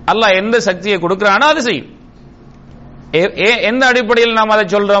அல்லாஹ் எந்த சக்தியை கொடுக்கிறானோ அது செய்யும். எந்த அடிப்படையில் நாம் அதை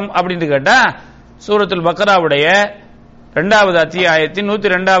சொல்றோம் அப்படின்னு கேட்டா, சூரத்துல் பக்ராவுடைய 2வது அத்தியாயத்தின்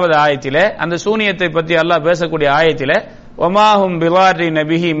 102வது ஆயத்திலே அந்த சூனியத்தை பற்றி அல்லாஹ் பேசக்கூடிய ஆயத்திலே வமாஹும் பிவாரி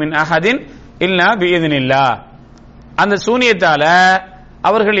நபிஹி மின் அஹதின் இல்லா பிஇذنில்லாஹ், அந்த சூனியத்தால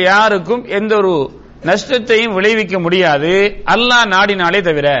அவர்கள் யாருக்கும் எந்த ஒரு நஷ்டத்தையும் விளைவிக்க முடியாது அல்லாஹ் நாடினாலே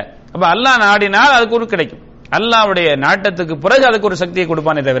தவிர. அப்ப அல்லாஹ் நாடினால் அதுக்கு ஒரு கிடைக்கும், அல்லாஹ்வுடைய நாட்டத்துக்கு பிறகு அதுக்கு ஒரு சக்தியை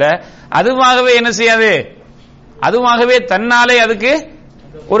கொடுப்பானே தவிர அதுவாகவே என்ன செய்யாது, அதுவாகவே தன்னாலே அதுக்கு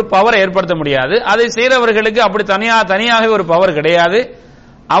ஒரு பவரை ஏற்படுத்த முடியாது. அதை செய்கிறவர்களுக்கு அப்படி தனியாக ஒரு பவர் கிடையாது,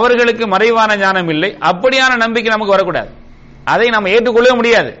 அவர்களுக்கு மறைவான ஞானம் இல்லை. அப்படியான நம்பிக்கை நமக்கு வரக்கூடாது, அதை நம்ம ஏற்றுக்கொள்ள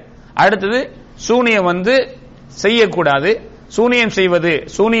முடியாது. அடுத்தது சூனியம் செய்யக்கூடாது, சூனியம் செய்வது,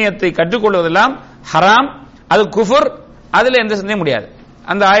 சூனியத்தை கற்றுக்கொள்வதெல்லாம் ஹராம், அது குஃபர், அதுல எந்த சந்தேகம் முடியாது.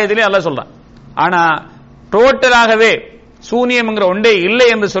 அந்த ஆயத்திலே அல்லாஹ் சொல்றான். ஆனா டோட்டலாகவே சூனியம்ங்கிற ஒன்றே இல்லை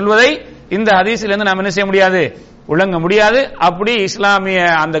என்று சொல்வதை இந்த ஹதீஸில் இருந்து நாம் என்ன செய்ய முடியாது, விளங்க முடியாது. அப்படி இஸ்லாமிய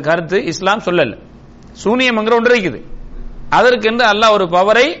அந்த கருத்து இஸ்லாம் சொல்லல. சூனியம்ங்கிற ஒன்று இருக்குது, அதற்கென்று அல்லாஹ் ஒரு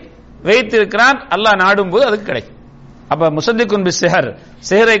பவரை வைத்திருக்கிறான், அல்லாஹ் நாடும் போது அதுக்கு கிடைக்கும். அப்ப முசத்திகுன் பி சிஹர்,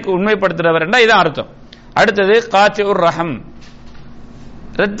 சிஹரை உண்மைப்படுத்துறவர் என்றா இதான் அர்த்தம். அடுத்தது காத்திஉர் ரஹம்,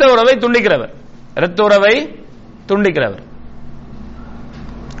 இரத்த உறவை துண்டிக்கிறவர். இரத்த உறவை துண்டிக்கிறவர்,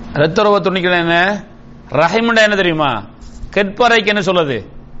 இரத்த உறவை துண்டிக்கிற என்ன, ரஹிம்னா என்ன தெரியுமா, கெட்பறைக்கு என்ன சொல்லுது,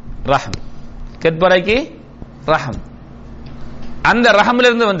 ரஹம், கெட்பறைக்கு ரஹம். அந்த ரஹமில்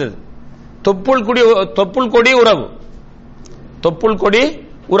இருந்து வந்தது. தொப்புள் கொடி உறவு, தொப்புள் கொடி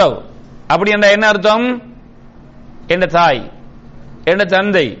உறவு. அப்படி என்ற என்ன அர்த்தம், என் தாய், என்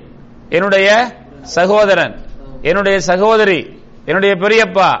தந்தை, என்னுடைய சகோதரன், என்னுடைய சகோதரி, என்னுடைய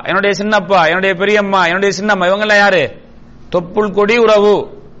பெரியப்பா, என்னுடைய சின்னப்பா, என்னுடைய பெரியம்மா, என்னுடைய சின்னம்மா, இவங்கெல்லாம் யாரு, தொப்புள் கொடி உறவு.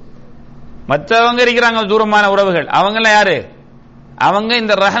 மற்றவங்க இருக்கிறாங்க தூரமான உறவுகள், அவங்கெல்லாம் யாரு, அவங்க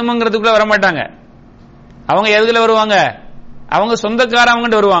இந்த ரஹம்ங்கிறதுக்குள்ள வரமாட்டாங்க. அவங்க எதுல வருவாங்க, அவங்க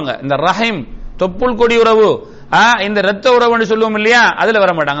சொந்தக்காரவங்க வருவாங்க. இந்த ரஹீம் தொப்புள் கொடி உறவு, இந்த ரத்த உறவுன்னு சொல்லுவோம் இல்லையா, அதுல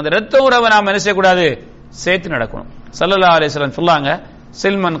வர மாட்டாங்க. அந்த ரத்த உறவை நாம என்ன செய்யக்கூடாது, சேர்த்து நடக்கணும். ஸல்லல்லாஹு அலைஹி வஸல்லம் சொல்லாங்க,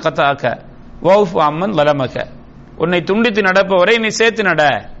 சில்மன் கதாக்க வௌஃப் அம்மன் லலமக, உன்னை துண்டித்து நடப்பவரை நீ சேர்த்து நட,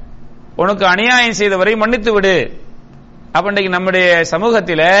 உனக்கு அநியாயம் செய்தவரை மன்னித்து விடு. அப்ப இன்றைக்கு நம்முடைய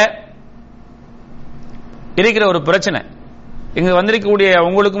சமூகத்தில் இருக்கிற ஒரு பிரச்சனை, இங்க வந்திருக்கக்கூடிய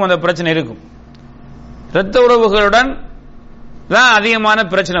உங்களுக்கும் அந்த பிரச்சனை இருக்கும். இரத்த உறவுகளுடன் தான் அதிகமான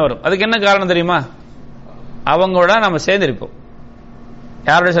பிரச்சனை வரும். அதுக்கு என்ன காரணம் தெரியுமா, அவங்களோட நம்ம சேர்ந்திருப்போம்.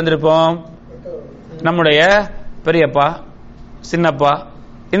 யாரோட சேர்ந்திருப்போம், நம்முடைய பெரியப்பா சின்னப்பா,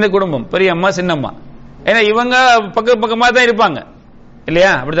 இந்த குடும்பம் பெரியம்மா சின்னம்மா. ஏன்னா இவங்க பக்கமா தான் இருப்பாங்க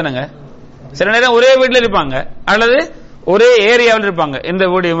இல்லையா, அப்படித்தானங்க. சில நேரம் ஒரே வீட்டில் இருப்பாங்க அல்லது ஒரே ஏரியாவில் இருப்பாங்க. இந்த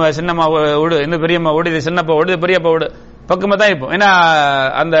வீடு சின்னம்மா வீடு, இந்த பெரியம்மா வீடு, இது சின்னப்பா வீடு, பெரியப்பா வீடு, பக்கமா தான் இருப்போம். ஏன்னா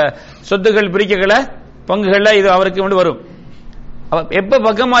அந்த சொத்துக்கள் பிரிக்கல பங்குகள்ல இது அவருக்கு வரும். எப்ப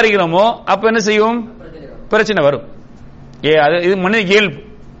பக்கமா இருக்கிறோமோ அப்ப என்ன செய்யும், பிரச்சனை வரும். இது மனித இயல்பு.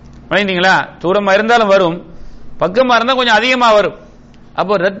 மனிதீங்களா, தூரமா இருந்தாலும் வரும், பக்கமா இருந்தா கொஞ்சம் அதிகமா வரும்.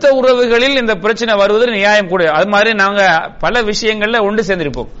 அப்போ ரத்த உறவுகளில் இந்த பிரச்சனை வருவது நியாயம் கூட. அது மாதிரி நாங்க பல விஷயங்கள்ல ஒன்று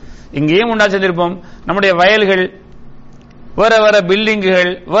சேர்ந்திருப்போம், இங்கேயும் ஒன்றா சேர்ந்திருப்போம். நம்முடைய வயல்கள், வேற வேற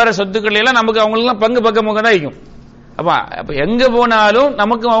பில்டிங்குகள், வேற சொத்துக்கள் எல்லாம் நமக்கு அவங்களுக்கு பங்கு பக்கம் தான் இருக்கும். அப்ப எங்க போனாலும்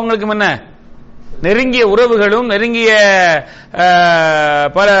நமக்கு அவங்களுக்கும் என்ன நெருங்கிய உறவுகளும் நெருங்கிய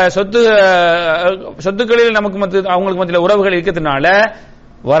பல சொத்துக்களில் நமக்கு அவங்களுக்கு மத்தியில் உறவுகள் இருக்கிறதுனால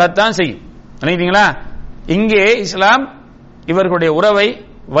வரத்தான் செய்யும். நினைக்கிறீங்களா, இங்கே இஸ்லாம் இவர்களுடைய உறவை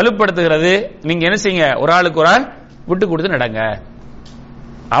வலுப்படுத்துகிறது. நீங்க என்ன செய்யுங்க, ஒரு ஆளுக்கு ஒரு ஆள் விட்டு கொடுத்து நடங்க.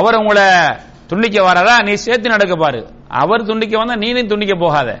 அவர் உங்களை துண்டிக்க வராதா, நீ சேர்த்து நடக்க பாரு. அவர் துண்டிக்க வந்தா நீனும் துண்டிக்க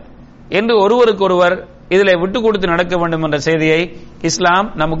போகாத என்று ஒருவருக்கு ஒருவர் இதுல விட்டு கொடுத்து நடக்க வேண்டும் என்ற செய்தியை இஸ்லாம்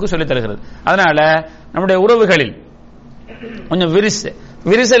நமக்கு சொல்லித் தருகிறது. அதனால நம்முடைய உறவுகளில் கொஞ்சம்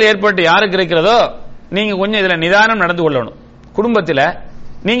விரிசல் ஏற்பட்டு யாருக்கு இருக்கிறதோ நீங்க கொஞ்சம் இதுல நிதானம் நடந்து கொள்ளணும். குடும்பத்தில்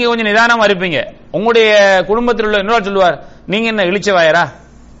நீங்க கொஞ்சம் நிதானமா இருப்பீங்க. உங்களுடைய குடும்பத்தில் உள்ள இன்னொரு சொல்லுவார், நீங்க என்ன இழிச்ச வாயரா,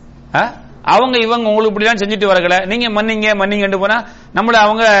 அவங்க இவங்க உங்களுக்கு இப்படிலாம் செஞ்சுட்டு வரல, நீங்க மன்னிங்க போனா நம்மள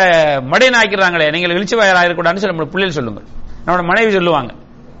அவங்க மடையன் ஆக்கிறாங்களே, நீங்கள் இழிச்ச வாயரா இருக்கக்கூடாதுன்னு சொல்லி நம்ம பிள்ளைகள் சொல்லுங்க, நம்மளோட மனைவி சொல்லுவாங்க.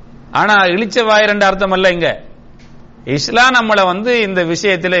 ஆனா இழிச்ச வாயர் என்ற அர்த்தம் அல்ல. இங்க இஸ்லாம் நம்மளை இந்த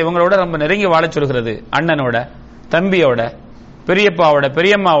விஷயத்துல இவங்களோட ரொம்ப நெருங்கி வாழ சொல்கிறது. அண்ணனோட, தம்பியோட, பெரியப்பாவோட,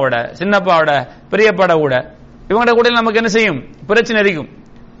 பெரியம்மாவோட, சின்னப்பாவோட, பெரியப்பாட கூட இவங்களோட கூட நமக்கு என்ன செய்யும், பிரச்சனை இருக்கும்.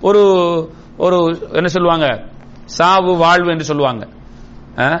 ஒரு ஒரு என்ன சொல்லுவாங்க, சாவு வாழ்வு என்று சொல்லுவாங்க.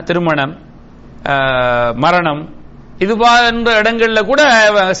 திருமணம், மரணம், இது போன்ற இடங்கள்ல கூட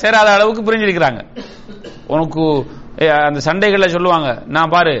சேராத அளவுக்கு பிரிஞ்சிருக்கிறாங்க. உனக்கு அந்த சண்டைகள்ல சொல்லுவாங்க,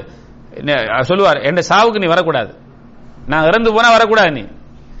 நான் பாரு சொல்லுவார், என் சாவுக்கு நீ வரக்கூடாது, நான் இறந்து போனா வரக்கூடாது, நீ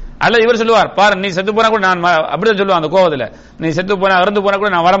அல்ல இவர் சொல்லுவார், பாரு நீ செத்து போனா கூட நான் அப்படிதான் சொல்லுவான் அந்த கோபத்துல, நீ செத்து போனா இறந்து போனா கூட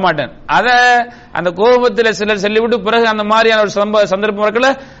நான் வரமாட்டேன். அத அந்த கோபத்துல சிலர் சொல்லிவிட்டு பிறகு அந்த மாதிரியான ஒரு சந்தர்ப்பம் இருக்கல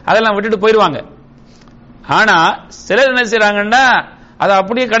அதெல்லாம் விட்டுட்டு போயிருவாங்க. ஆனா சிலர் என்ன செய்யறாங்கன்னா அதை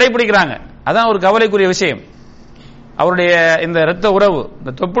அப்படியே கடைபிடிக்கிறாங்க. அதான் ஒரு கவலைக்குரிய விஷயம். அவருடைய இந்த இரத்த உறவு,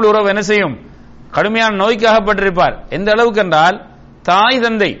 இந்த தொப்புள் உறவு என்ன செய்யும், கடுமையான நோய்க்காகப்பட்டிருப்பார். எந்த அளவுக்கு என்றால் தாய்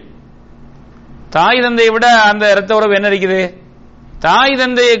தந்தையை விட அந்த இரத்த உறவு என்ன இருக்குது. தாய்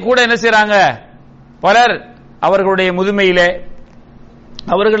தந்தையை கூட என்ன செய்யறாங்க பலர் அவர்களுடைய முதுமையிலே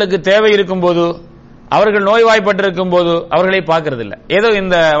அவர்களுக்கு தேவை இருக்கும் போது, அவர்கள் நோய்வாய்ப்பட்டிருக்கும் போது அவர்களை பார்க்கறது இல்லை. ஏதோ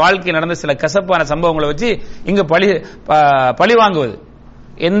இந்த வாழ்க்கை நடந்த சில கசப்பான சம்பவங்களை வச்சு இங்கு பழி வாங்குவது.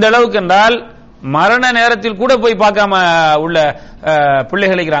 எந்த அளவுக்கு என்றால் மரண நேரத்தில் கூட போய் பார்க்காம உள்ள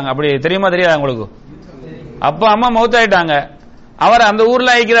பிள்ளைகள் இருக்கிறாங்க. அப்படி தெரியுமா தெரியாது உங்களுக்கு? அப்பா அம்மா மௌத்தாயிட்டாங்க, அவர் அந்த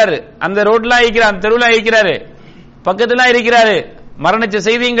ஊர்ல இருக்கிறாரு, அந்த ரோட்ல இருக்கிறார், அந்த தெருவில் இருக்கிறாரு, பக்கத்துல இருக்கிறாரு, மரணிச்ச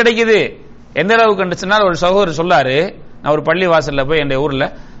செய்தியும் கிடைக்குது. எந்த அளவுக்கு சொன்னால் ஒரு சகோதரர் சொல்லாரு, நான் ஒரு பள்ளி வாசல்ல போய் என் ஊர்ல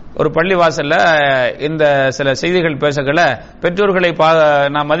ஒரு பள்ளி வாசல்ல இந்த சில செய்திகள் பேசக்கல பெற்றோர்களை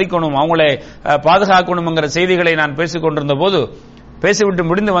நான் மதிக்கணும், அவங்களை பாதுகாக்கணும்ங்கிற செய்திகளை நான் பேசிக் கொண்டிருந்த போது பேசிவிட்டு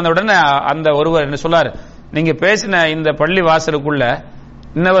முடிந்து வந்த உடனே அந்த ஒருவர் என்ன சொல்லார், நீங்க பேசின இந்த பள்ளி வாசலுக்குள்ள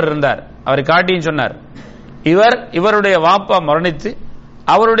இன்னவர் இருந்தார், அவரை காட்டியும் சொன்னார், இவருடைய வாப்பா மரணித்து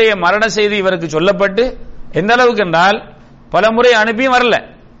அவருடைய மரண செய்தி இவருக்கு சொல்லப்பட்டு எந்த அளவுக்கு என்றால் பல முறை அனுப்பியும் வரல.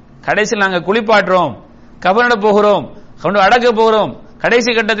 கடைசியில் நாங்க குளிப்பாட்டுறோம், கபனிட போகிறோம், கொண்டு அடக்க போகிறோம், கடைசி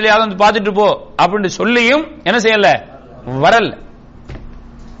கட்டத்தில் யாரும் பார்த்துட்டு போ அப்படின்னு சொல்லியும் என்ன செய்யல, வரல.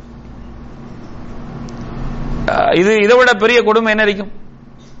 இது இதை விட பெரிய கொடுமை என்ன இருக்கும்?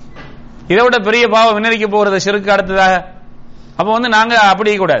 இதை விட பெரிய பாவம் என்ன போகிறது ஷிர்க் அடுத்ததாக? அப்ப நாங்க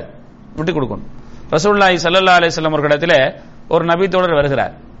அப்படி கூடாது, விட்டு கொடுக்கணும். ரசூலுல்லாஹி ஸல்லல்லாஹு அலைஹி வஸல்லம் அவர்களிடத்திலே ஒரு நபி தோழர்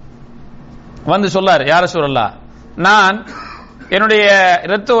வருகிறார், வந்து சொல்லார், யா ரசூலல்லாஹ், நான் என்னுடைய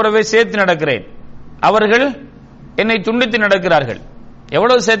இரத்த உறவை சேர்த்து நடக்கிறேன், அவர்கள் என்னை துண்டித்து நடக்கிறார்கள்,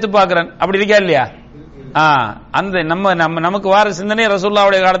 எவ்வளவு சேர்த்து பார்க்கிறேன், அப்படி இருக்கா இல்லையா? அந்த நமக்கு வார சிந்தனை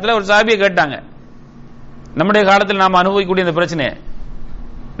ரசூலுல்லாஹ்வுடைய காலத்தில் ஒரு சஹாபியை கேட்டாங்க, நம்முடைய காலத்தில் நாம அனுபவிக்கக்கூடிய இந்த பிரச்சனை,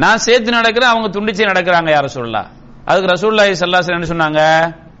 நான் சேர்த்து நடக்கிறேன், அவங்க துண்டிச்சு நடக்கிறாங்க யா ரசூலுல்லாஹ். அதுக்கு ரசூலுல்லாஹி ஸல்லல்லாஹு அலைஹி வஸல்லம்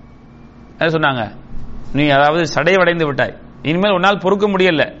என்ன சொன்னாங்க, நீ அதாவது சடைவடைந்து விட்டாய், இனிமேல் உன்னால் பொறுக்க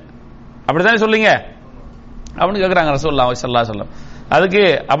முடியல, அப்படித்தானே சொல்லுங்க அப்படின்னு கேட்கிறாங்க ரசூலுல்லாஹி ஸல்லல்லாஹு அலைஹி வஸல்லம். அதுக்கு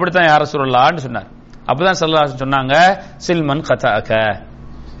அப்படித்தான் யா ரசூலுல்லாஹ்னு சொன்னார். அப்பதான் ஸல்லல்லாஹு அலைஹி வஸல்லம் சொன்னாங்க, சில்மன் கதஅக,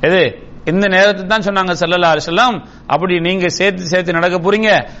 எது இந்த நேரத்தில் தான் சொன்னாங்க ஸல்லல்லாஹு அலைஹி வஸல்லம், அப்படி நீங்க சேர்த்து நடக்க போறீங்க,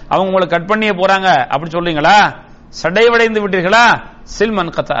 அவங்க உங்களை கட் பண்ணியே போறாங்க அப்படி சொல்றீங்களா, சடைவடைந்து விட்டீர்களா,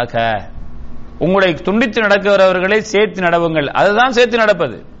 சில்மன் கதஅக, உங்களை துண்டித்து நடக்கிறவர்களை சேர்த்து நடவுங்கள், அதுதான் சேர்த்து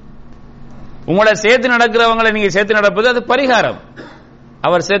நடப்பது. உங்களை சேர்த்து நடக்கிறவங்களை நீங்க சேர்த்து நடப்பது அது பரிகாரம்.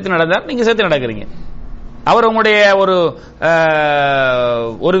 அவர் சேர்த்து நடந்தார், நீங்க சேர்த்து நடக்கிறீங்க. அவர் உங்களுடைய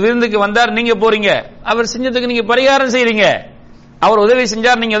ஒரு விருந்துக்கு வந்தார், நீங்க போறீங்க, அவர் செஞ்சதுக்கு நீங்க பரிகாரம் செய்றீங்க. அவர் உதவி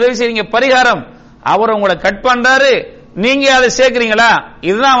செஞ்சார், நீங்க உதவி செய்றீங்க, பரிகாரம். அவர் உங்களை கட் பண்றாரு, நீங்க அதை சேர்க்கிறீங்களா,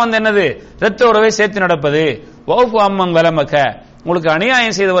 இதுதான் என்னது, இரத்த உறவை சேர்த்து நடப்பது. வௌஃபு அம்மன் வலமக, உங்களுக்கு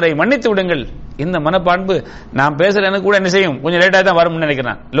அநியாயம் செய்தவரை மன்னித்து விடுங்கள். இந்த மனப்பான்பு நான் பேசுற எனக்கு கூட என்ன செய்யும், கொஞ்சம் லேட்டா தான் வரும்னு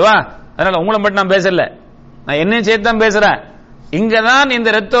நினைக்கிறேன் இல்லவா? அதனால உங்களை மட்டும் நான் பேசல, நான் என்னையும் சேர்த்து தான் பேசுறேன். இங்கதான் இந்த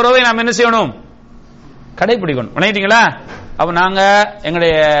இரத்த உறவை நாம் என்ன செய்யணும், கடைபிடிக்கணும். நினைட்டீங்களா? அப்ப நாங்க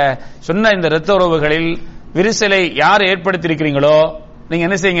எங்களுடைய சொன்ன இந்த இரத்த உறவுகளில் விரிசலை யார் ஏற்படுத்தி இருக்கிறீங்களோ நீங்க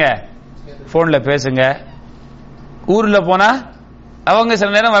என்ன செய்யுங்க, போன்ல பேசுங்க. ஊர்ல போனா அவங்க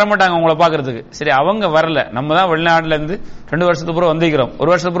சில நேரம் வரமாட்டாங்க உங்களை பாக்குறதுக்கு, சரி அவங்க வரல, நம்ம தான் வெளிநாட்டுல இருந்து 2 வருஷத்துக்கு அப்புறம் வந்திக்கிறோம்,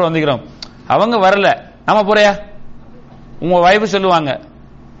 1 வருஷத்துக்கு அப்புறம் வந்திக்கிறோம், அவங்க வரல, நம்ம போறியா, உங்க வைஃப் சொல்லுவாங்க,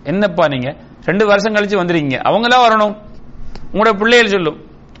 என்னப்பா நீங்க 2 வருஷம் கழிச்சு வந்திருக்கீங்க, அவங்களா வரணும். உங்களோட பிள்ளைகள் சொல்லும்,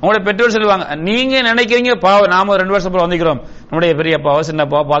 உங்களோட பெற்றோர் சொல்லுவாங்க, நீங்க நினைக்கிறீங்க பாவம் நாம 2 வருஷம் அப்புறம் வந்திக்கிறோம், நம்முடைய பெரியப்பாவோ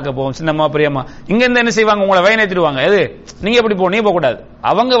சின்னப்பாவோ பார்க்க போவோம், சின்னம்மா பெரியம்மா இங்க இருந்து என்ன செய்வாங்க, உங்களை வயநேத்திடுவாங்க. எது நீங்க எப்படி போ, நீ போக கூடாது,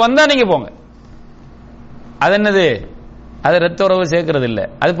 அவங்க வந்தா நீங்க போங்க. அது என்னது, அது இரத்த உறவு சேர்க்கிறது இல்ல,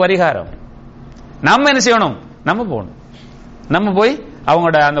 அது பரிகாரம். நம்ம என்ன செய்யணும், நம்ம போகணும், நம்ம போய்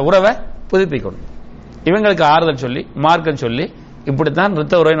அவங்களோட அந்த உறவை புதுப்பிக்கணும், இவங்களுக்கு ஆறுதல் சொல்லி மார்க்கம் சொல்லி இப்படித்தான்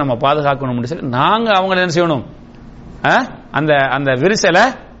இரத்த உறவை நம்ம பாதுகாக்கணும் சொல்லி நாங்க அவங்களை என்ன செய்யணும், அந்த அந்த விரிசலை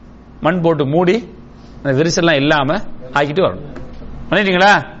மண் போட்டு மூடி அந்த விரிசல்லாம் இல்லாம ஆக்கிட்டு வரணும்.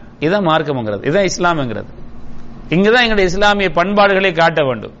 பண்ணிட்டீங்களா? இதுதான் மார்க்கம்ங்கிறது, இதுதான் இஸ்லாம்ங்கிறது. இங்கதான் எங்களுடைய இஸ்லாமிய பண்பாடுகளை காட்ட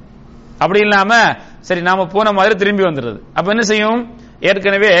வேண்டும். அப்படி இல்லாம சரி நாம போன மாதிரி திரும்பி வந்துடுறது. அப்ப என்ன செய்யும்,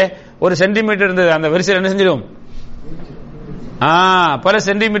 ஏற்கனவே 1 சென்டிமீட்டர் இருந்தது, அந்த விரிசல் என்ன செஞ்சிடும், பல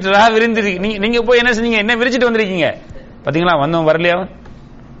சென்டிமீட்டராக விரிந்து. நீங்க போய் என்ன செஞ்சீங்க, என்ன விரிச்சிட்டு வந்திருக்கீங்க பாத்தீங்களா, வந்தவன் வரலையா,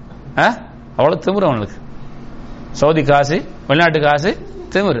 அவ்வளவு திமிரு அவனுக்கு, சவுதி காசு வெளிநாட்டு காசு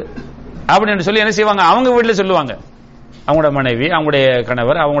திமிரு அப்படின்னு சொல்லி என்ன செய்வாங்க, அவங்க வீட்டுல சொல்லுவாங்க, அவங்களோட மனைவி, அவங்களுடைய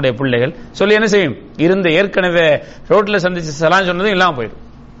கணவர், அவங்களுடைய பிள்ளைகள் சொல்லி என்ன செய்யும், இருந்த ஏற்கனவே ரோட்ல சந்திச்சு சலாம் சொன்னதும் இல்லாம போயிடும்.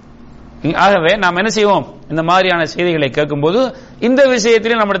 ஆகவே நாம் என்ன செய்வோம், இந்த மாதிரியான செய்திகளை கேட்கும்போது இந்த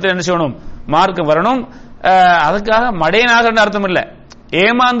விஷயத்திலும் நம்மிடத்தில் என்ன செய்யணும், மார்க்கம் வரணும். அதுக்காக மடையனாக அர்த்தம் இல்ல,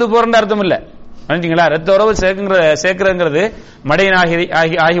 ஏமாந்து போற அர்த்தம் இல்ல. நினைச்சீங்களா, ரத்த உறவு சேர்க்கிறது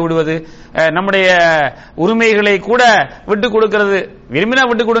மடையனாகி விடுவது, நம்முடைய உரிமைகளை கூட விட்டு கொடுக்கிறது. விரும்பினா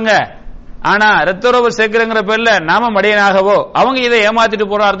விட்டு கொடுங்க, ஆனா ரத்த உறவு சேர்க்கிறங்கிற பேர்ல நாம மடையனாகவோ அவங்க இதை ஏமாத்திட்டு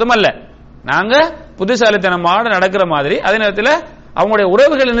போற அர்த்தம் அல்ல. நாங்க புத்திசாலித்தனமாக நடக்கிற மாதிரி அதே நேரத்தில் அவங்களுடைய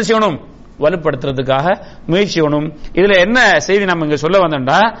உறவுகள் என்ன செய்யணும், வலுப்படுத்துறதுக்காக முயற்சி செய்யணும். இதுல என்ன செய்தி நம்ம இங்க சொல்ல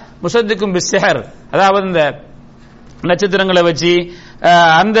வந்தோம்னா, முசத்திக்கும் பிஸ்ஸஹர், அதாவது இந்த நட்சத்திரங்களை வச்சு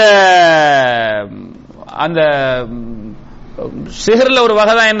அந்த அந்த சிஹர்ல ஒரு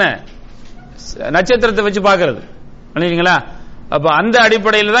வகை தான் என்ன, நட்சத்திரத்தை வச்சு பாக்குறது. நினைக்கிறீங்களா? அப்ப அந்த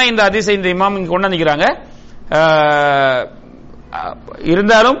அடிப்படையில் தான் இந்த ஹதீஸை இந்த இமாம் இங்க கொண்டு வந்திருக்கிறாங்க.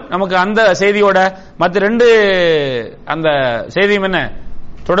 இருந்தாலும் நமக்கு அந்த செய்தியோட மற்ற ரெண்டு அந்த செய்தியும் என்ன,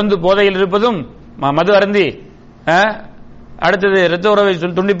 தொடர்ந்து போதையில் இருப்பதும், மது அருந்தி அடுத்தது இரத்த உறவை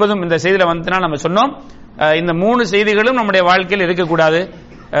துண்டிப்பதும் இந்த செய்தியில வந்துனா நம்ம சொன்னோம். இந்த 3 செய்திகளும் நம்முடைய வாழ்க்கையில் இருக்கக்கூடாது.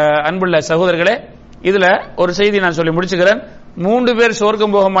 அன்புள்ள சகோதரர்களே, இதுல ஒரு செய்தி நான் சொல்லி முடிச்சுக்கிறேன். 3 பேர்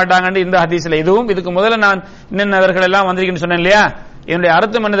சொர்க்கம் போக மாட்டாங்கன்னு இந்த ஹதீஸ்ல இதுவும், இதுக்கு முதல்ல நான் இன்னவர்கள் எல்லாம் வந்திருக்கேன்னு சொன்னேன் இல்லையா, என்னுடைய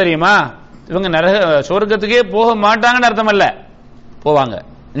அர்த்தம் என்ன தெரியுமா, இவங்க சொர்க்கத்துக்கே போக மாட்டாங்கன்னு அர்த்தம் அல்ல, போவாங்க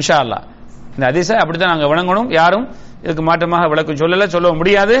இன்ஷா அல்லாஹ். இந்த ஹதீஸை அப்படித்தான் நாங்க வணங்கணும். யாரும் இதுக்கு மாற்றமாக விளக்கம் சொல்ல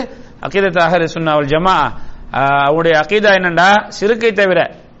முடியாது. அகீதத் அஹ்லுஸ் சுன்னah வல் ஜமாஅ அவருடைய அகீதா என்னண்டா, சிறுக்கை தவிர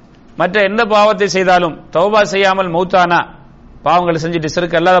மற்ற எந்த பாவத்தை செய்தாலும் தௌபா செய்யாமல் மௌத்தானா, பாவங்களை செஞ்சுட்டு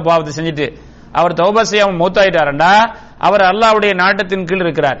சிறுக்கு அல்லாத பாவத்தை செஞ்சுட்டு அவர் தௌபா செய்யாமல் மௌத்தாயிட்டாரண்டா அவர் அல்லாஹ்வுடைய நாட்டத்தின் கீழ்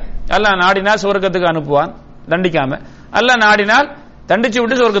இருக்கிறார். அல்லாஹ் நாடினால் சொர்க்கத்துக்கு அனுப்புவான் தண்டிக்காம, அல்லாஹ் நாடினால் தண்டிச்சு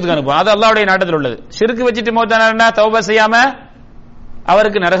விட்டு சொர்க்கத்துக்கு அனுப்புவான். அது அல்லாஹ்வுடைய நாட்டத்தில் உள்ளது. சிறுக்கு வச்சுட்டு மௌத்தானாரண்டா தௌபா செய்யாம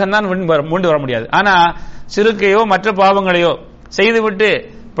அவருக்கு நரகம் தான் மீண்டு வர முடியாது. ஆனா சிறுக்கையோ மற்ற பாவங்களையோ செய்துவிட்டு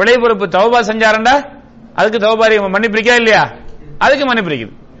பிழை பொறுப்பு தௌபா செஞ்சாரண்டா அதுக்கு தௌபாரி மன்னிப்பிருக்கா இல்லையா, அதுக்கு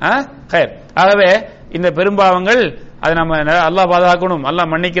மன்னிப்பிருக்குது. ஆகவே இந்த பெரும்பாவங்கள் அதை நம்ம அல்லாஹ் பாதுகாக்கணும். அல்லாஹ்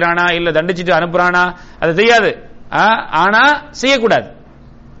மன்னிக்கிறானா இல்ல தண்டிச்சுட்டு அனுப்புறானா அது தெரியாது. ஆனா செய்யக்கூடாது,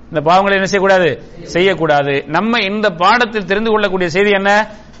 இந்த பாவங்களை என்ன செய்யக்கூடாது, செய்யக்கூடாது. நம்ம இந்த பாடத்தில் தெரிந்து கொள்ளக்கூடிய செய்தி என்ன,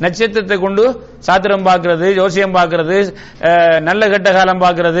 நட்சத்திரத்தை கொண்டு சாத்திரம் பார்க்கிறது, ஜோசியம் பார்க்கிறது, நல்ல கெட்ட காலம்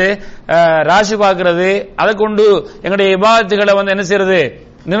பார்க்கிறது, ராசி பார்க்கிறது, அதை கொண்டு எங்களுடைய இபாதத்துகளை என்ன செய்யறது,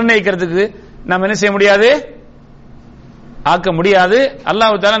 நிர்ணயிக்கிறதுக்கு நம்ம என்ன செய்ய முடியாது, ஆக்க முடியாது.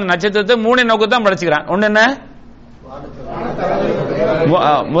 அல்லாஹ் தஆலா நட்சத்திரத்தை 3 நோக்கத்தான் படைச்சுக்கிறான். ஒன்னு என்ன,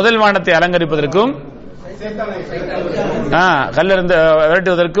 முதல் வானத்தை அலங்கரிப்பதற்கும் கல்லிருந்து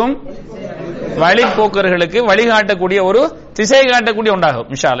விரட்டுவதற்கும் வழிபோக்கர்களுக்கு வழிகாட்டக்கூடிய ஒரு திசை காட்டக்கூடிய உண்டாகும்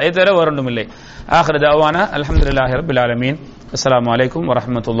இன்ஷா அல்லாஹ். இது தவிர வேற ஒன்றும் இல்லை. ஆகிரு தஅவானா அல்ஹம்துலில்லாஹி ரப்பில் ஆலமீன். அஸ்ஸலாமு அலைக்கும்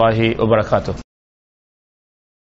வரஹ்மத்துல்லாஹி வபரகாத்துஹு.